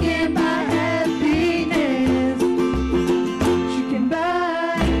 You can buy happiness. You can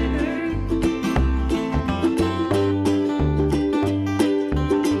buy her.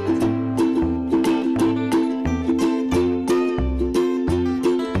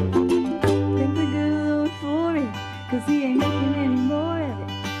 Thank the good Lord for it, 'cause he ain't making any more of it.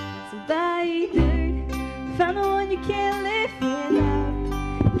 So buy dirt, find the one you can't live without.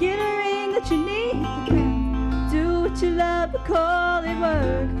 Get a ring that you need to crown. Do what you love, but call it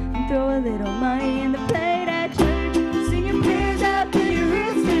work. And throw a little money in the plate at church. Sing your prayers out till your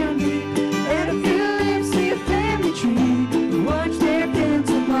roots down deep. Add a few limbs to your family tree. Watch their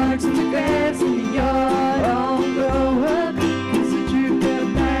pencil marks in the grass in the yard all grow up. 'Cause the truth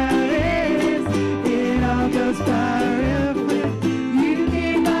about it is, it all goes by real quick. You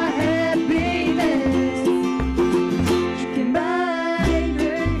can buy happiness. You can buy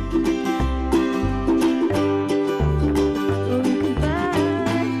dirt. Or you can buy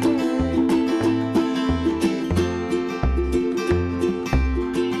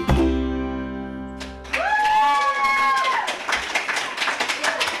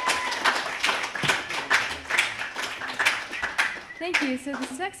Thank you. So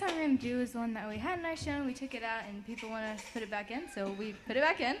the next song we're going to do is one that we had in our show, and we took it out, and people want us to put it back in, so we put it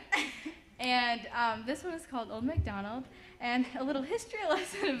back in. And this one is called Old MacDonald, and a little history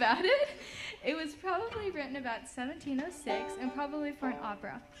lesson about it. It was probably written about 1706, and probably for an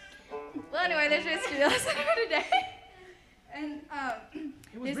opera. Well, anyway, there's your history lesson for today. And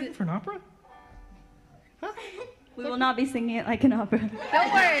It was written for an opera? We will not be singing it like an opera.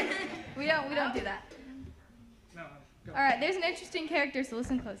 don't worry, we don't do that. No. Go. All right, there's an interesting character, so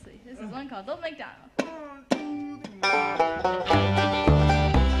listen closely. This is one called Old MacDonald.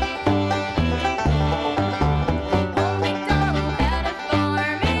 Old MacDonald had a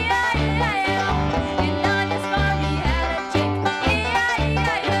farm, E-I-E-I-O, and on his farm he had a chick,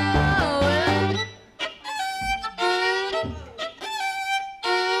 E-I-E-I-O.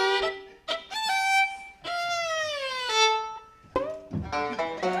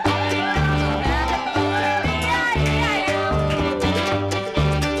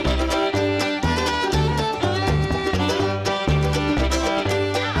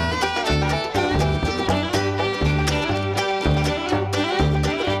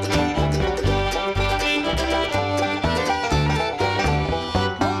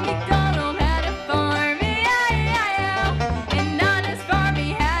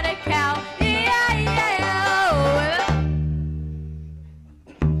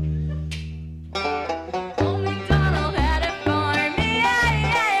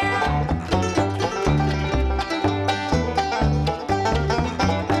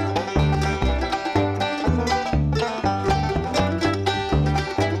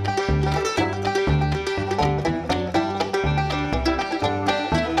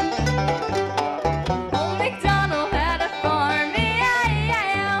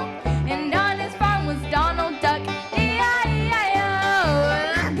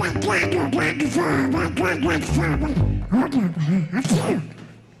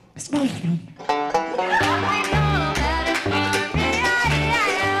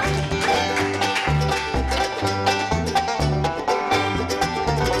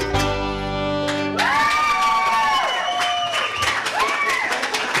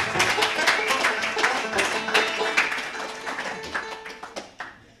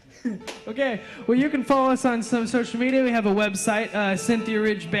 Okay, well, you can follow us on some social media. We have a website,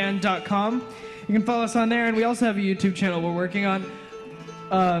 cynthiaridgeband.com. You can follow us on there, and we also have a YouTube channel we're working on.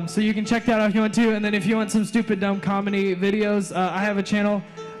 So you can check that out if you want to. And then if you want some stupid, dumb comedy videos, I have a channel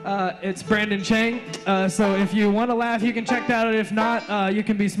It's Brandon Chang. So if you want to laugh, you can check that out. If not, you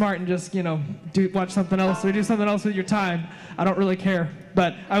can be smart and just, watch something else or do something else with your time. I don't really care.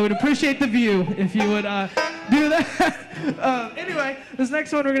 But I would appreciate the view if you would do that. Anyway, this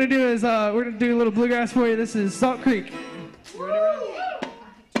next one we're going to do is we're going to do a little bluegrass for you. This is Salt Creek.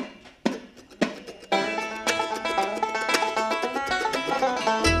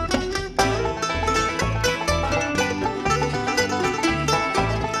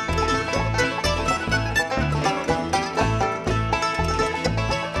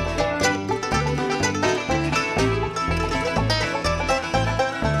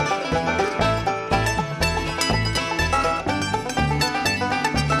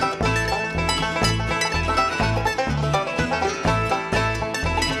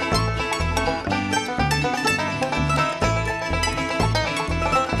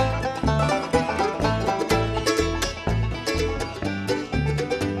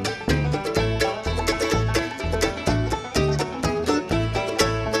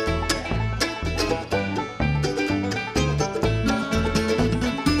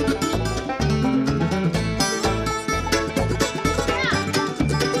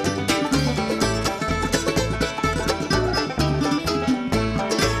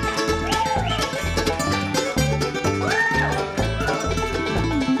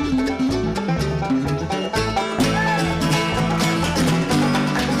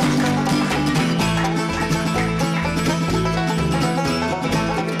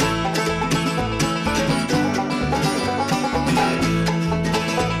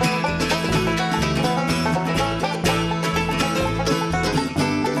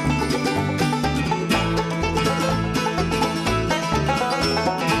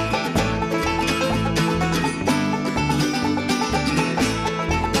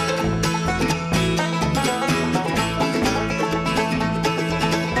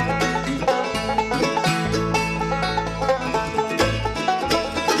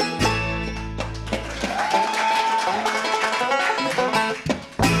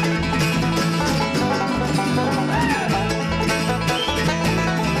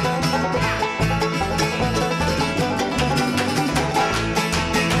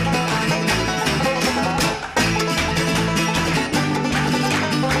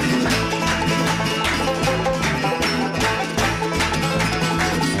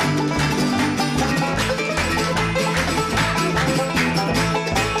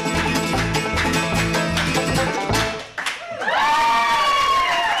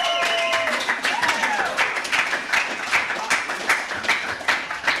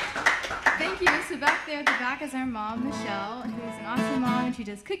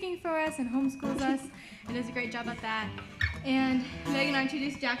 Cooking for us and homeschools us and does a great job at that. And Megan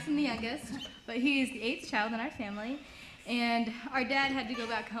introduced Jackson, the youngest, but he is the 8th child in our family. And our dad had to go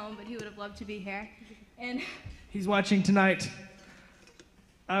back home, but he would have loved to be here. And he's watching tonight.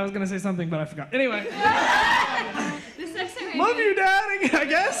 I was gonna say something, but I forgot. Anyway. This next thing love you, Dad, I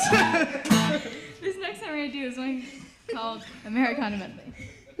guess. This next thing we're gonna do is one called Americana Medley.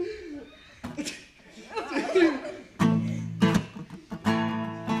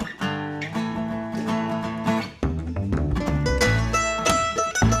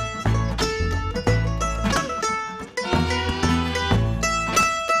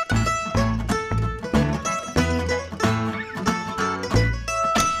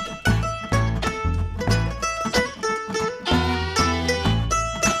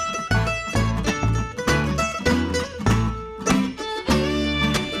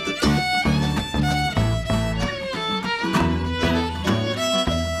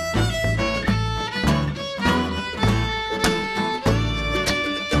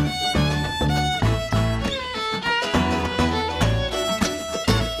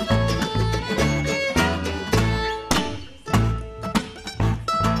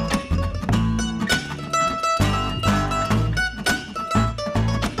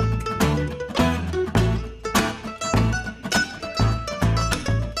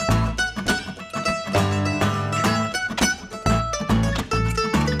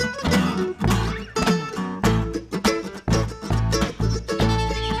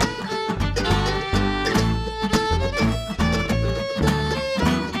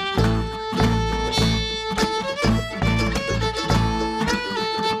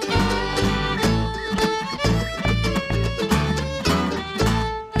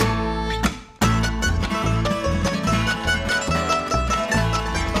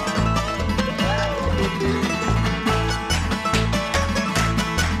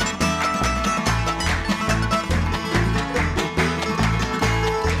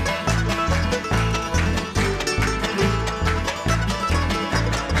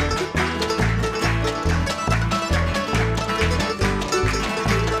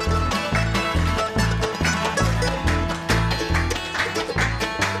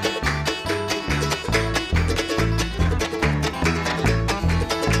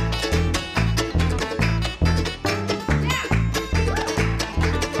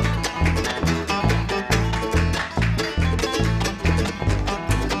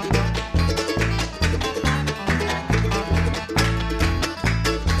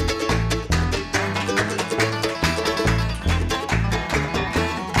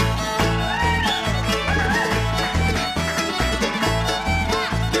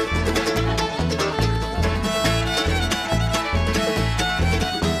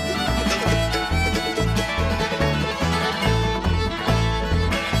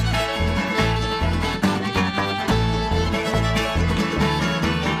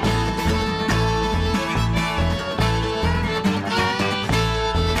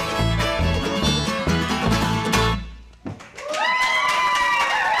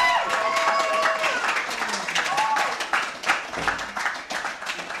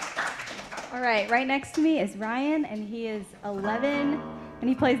 right next to me is Ryan, and he is 11, and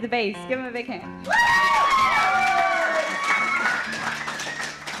he plays the bass. Give him a big hand.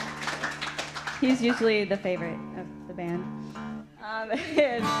 He's usually the favorite of the band.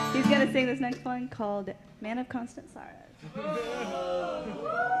 And he's going to sing this next one called Man of Constant Sorrow.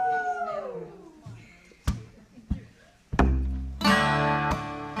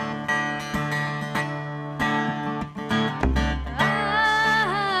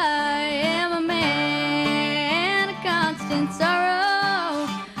 Sorrow,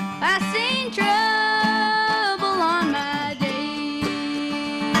 I've seen trouble on my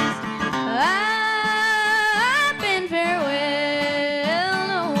days. I've been farewell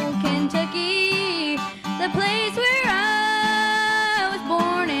to old Kentucky, the place where I was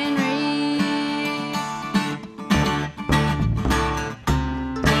born and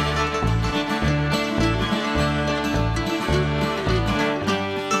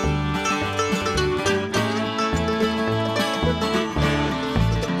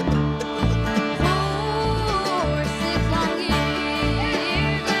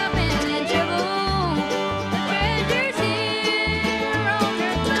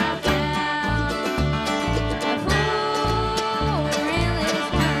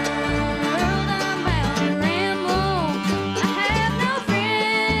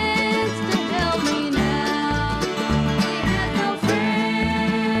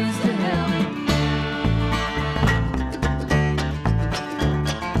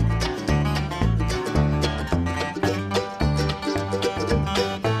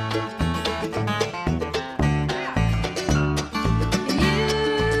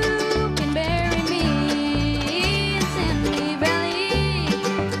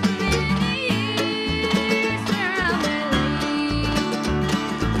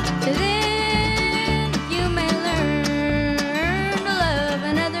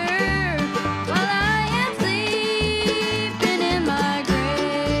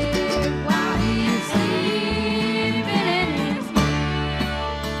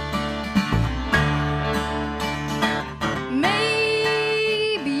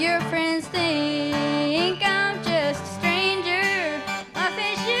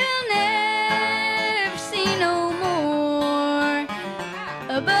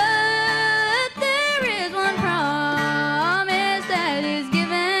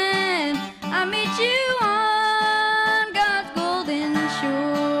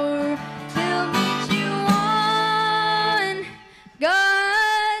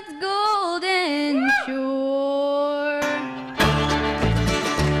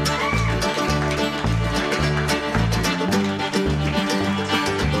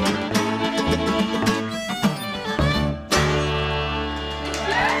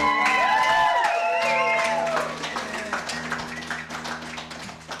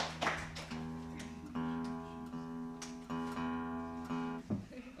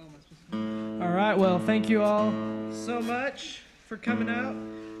Well, thank you all so much for coming out.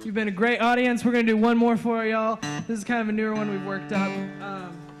 You've been a great audience. We're going to do one more for y'all. This is kind of a newer one we've worked up.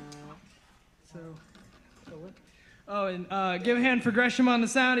 Give a hand for Gresham on the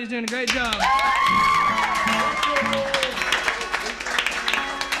sound. He's doing a great job.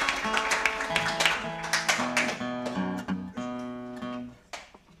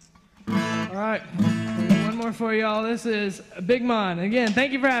 All right, one more for y'all. This is Big Mon. Again,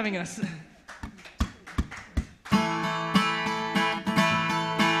 thank you for having us.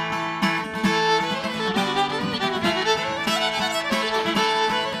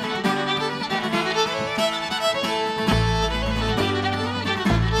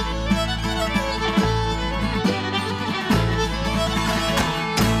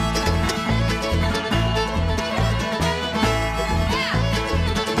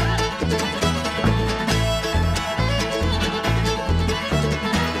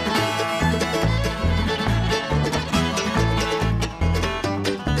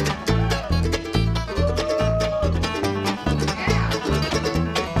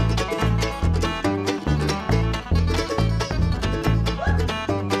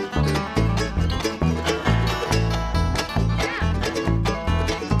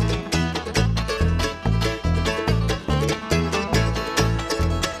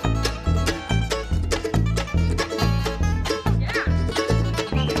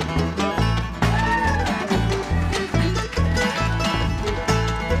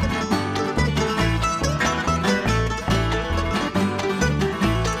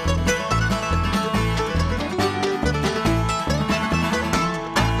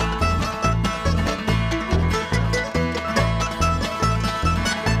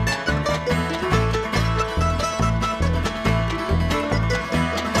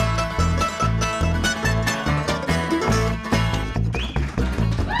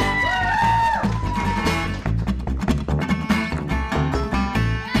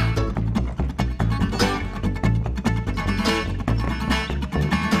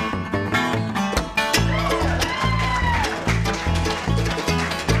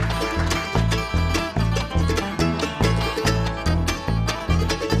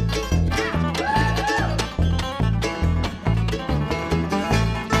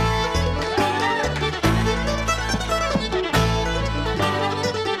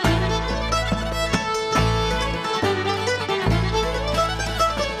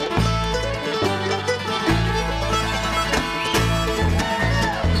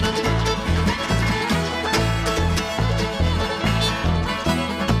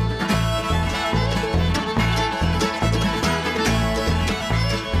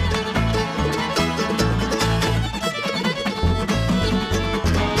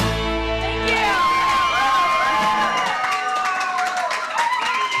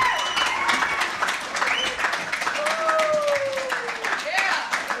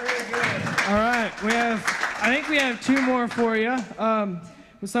 I think we have two more for you.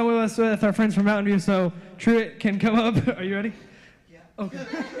 We'll start with us with our friends from Mountain View, so Truett can come up. Are you ready? Yeah. Okay.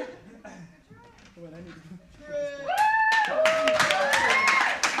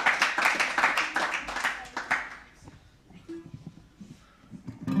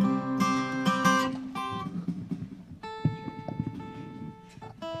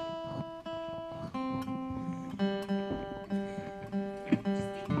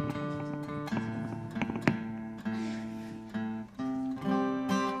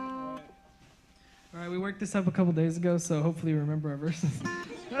 We worked this up a couple days ago, so hopefully you remember our verses.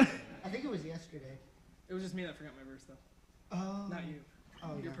 I think it was yesterday. It was just me that forgot my verse, though. Oh. Not you.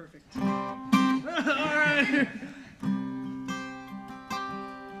 Oh, You're yeah. perfect. All right.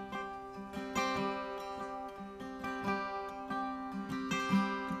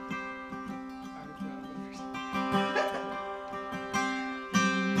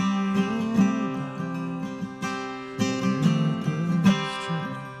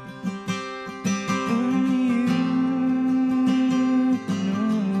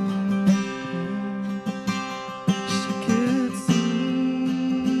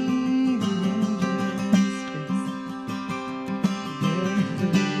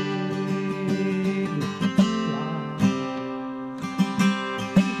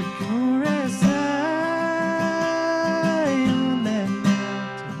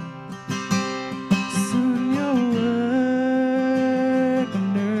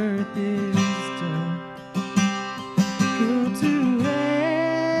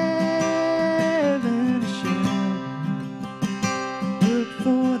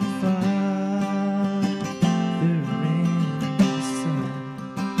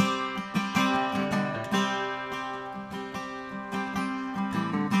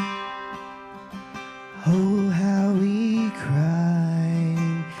 Oh, how we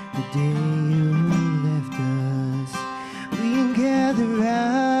cried the day you left us. We gathered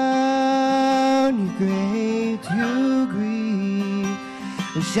round your grave to grieve.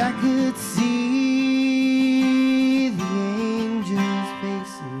 Wish I could see the angels'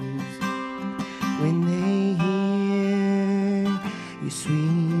 faces when they hear your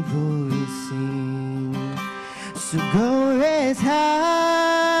sweet voice sing. So go rest high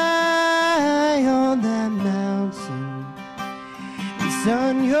on that mountain, and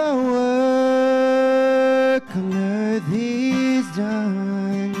son, your work on earth is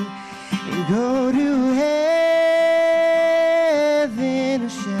done, and go to heaven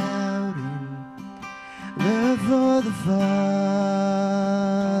shouting love for the Father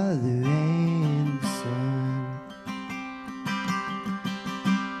and the Son.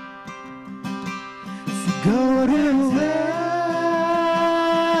 So go to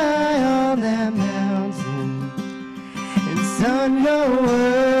that mountain, and son, your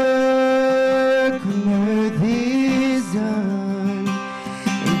work on earth is done,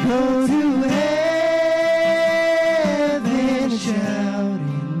 and go to heaven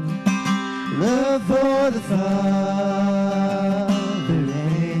shouting love for the Father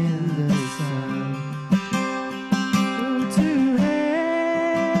and the Son. Go to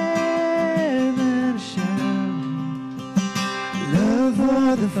heaven shouting love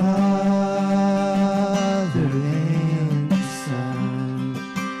for the Father and the Son.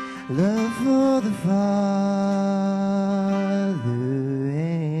 Love for the Father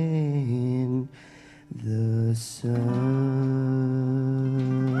and the Son.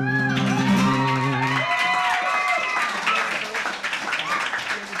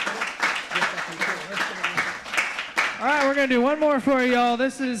 All right, we're gonna do one more for y'all.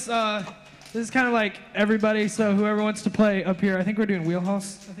 This is kind of like everybody. So whoever wants to play up here, I think we're doing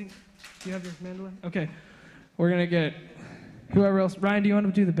wheelhouse. I think. Do you have your mandolin? Okay. We're gonna get whoever else. Ryan, do you want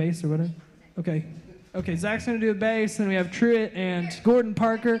to do the bass or whatever? Okay. Okay. Zach's gonna do the bass, and we have Truett and Gordon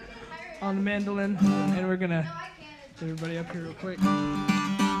Parker on the mandolin, and we're gonna get everybody up here real quick.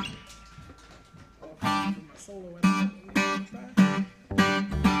 Solo.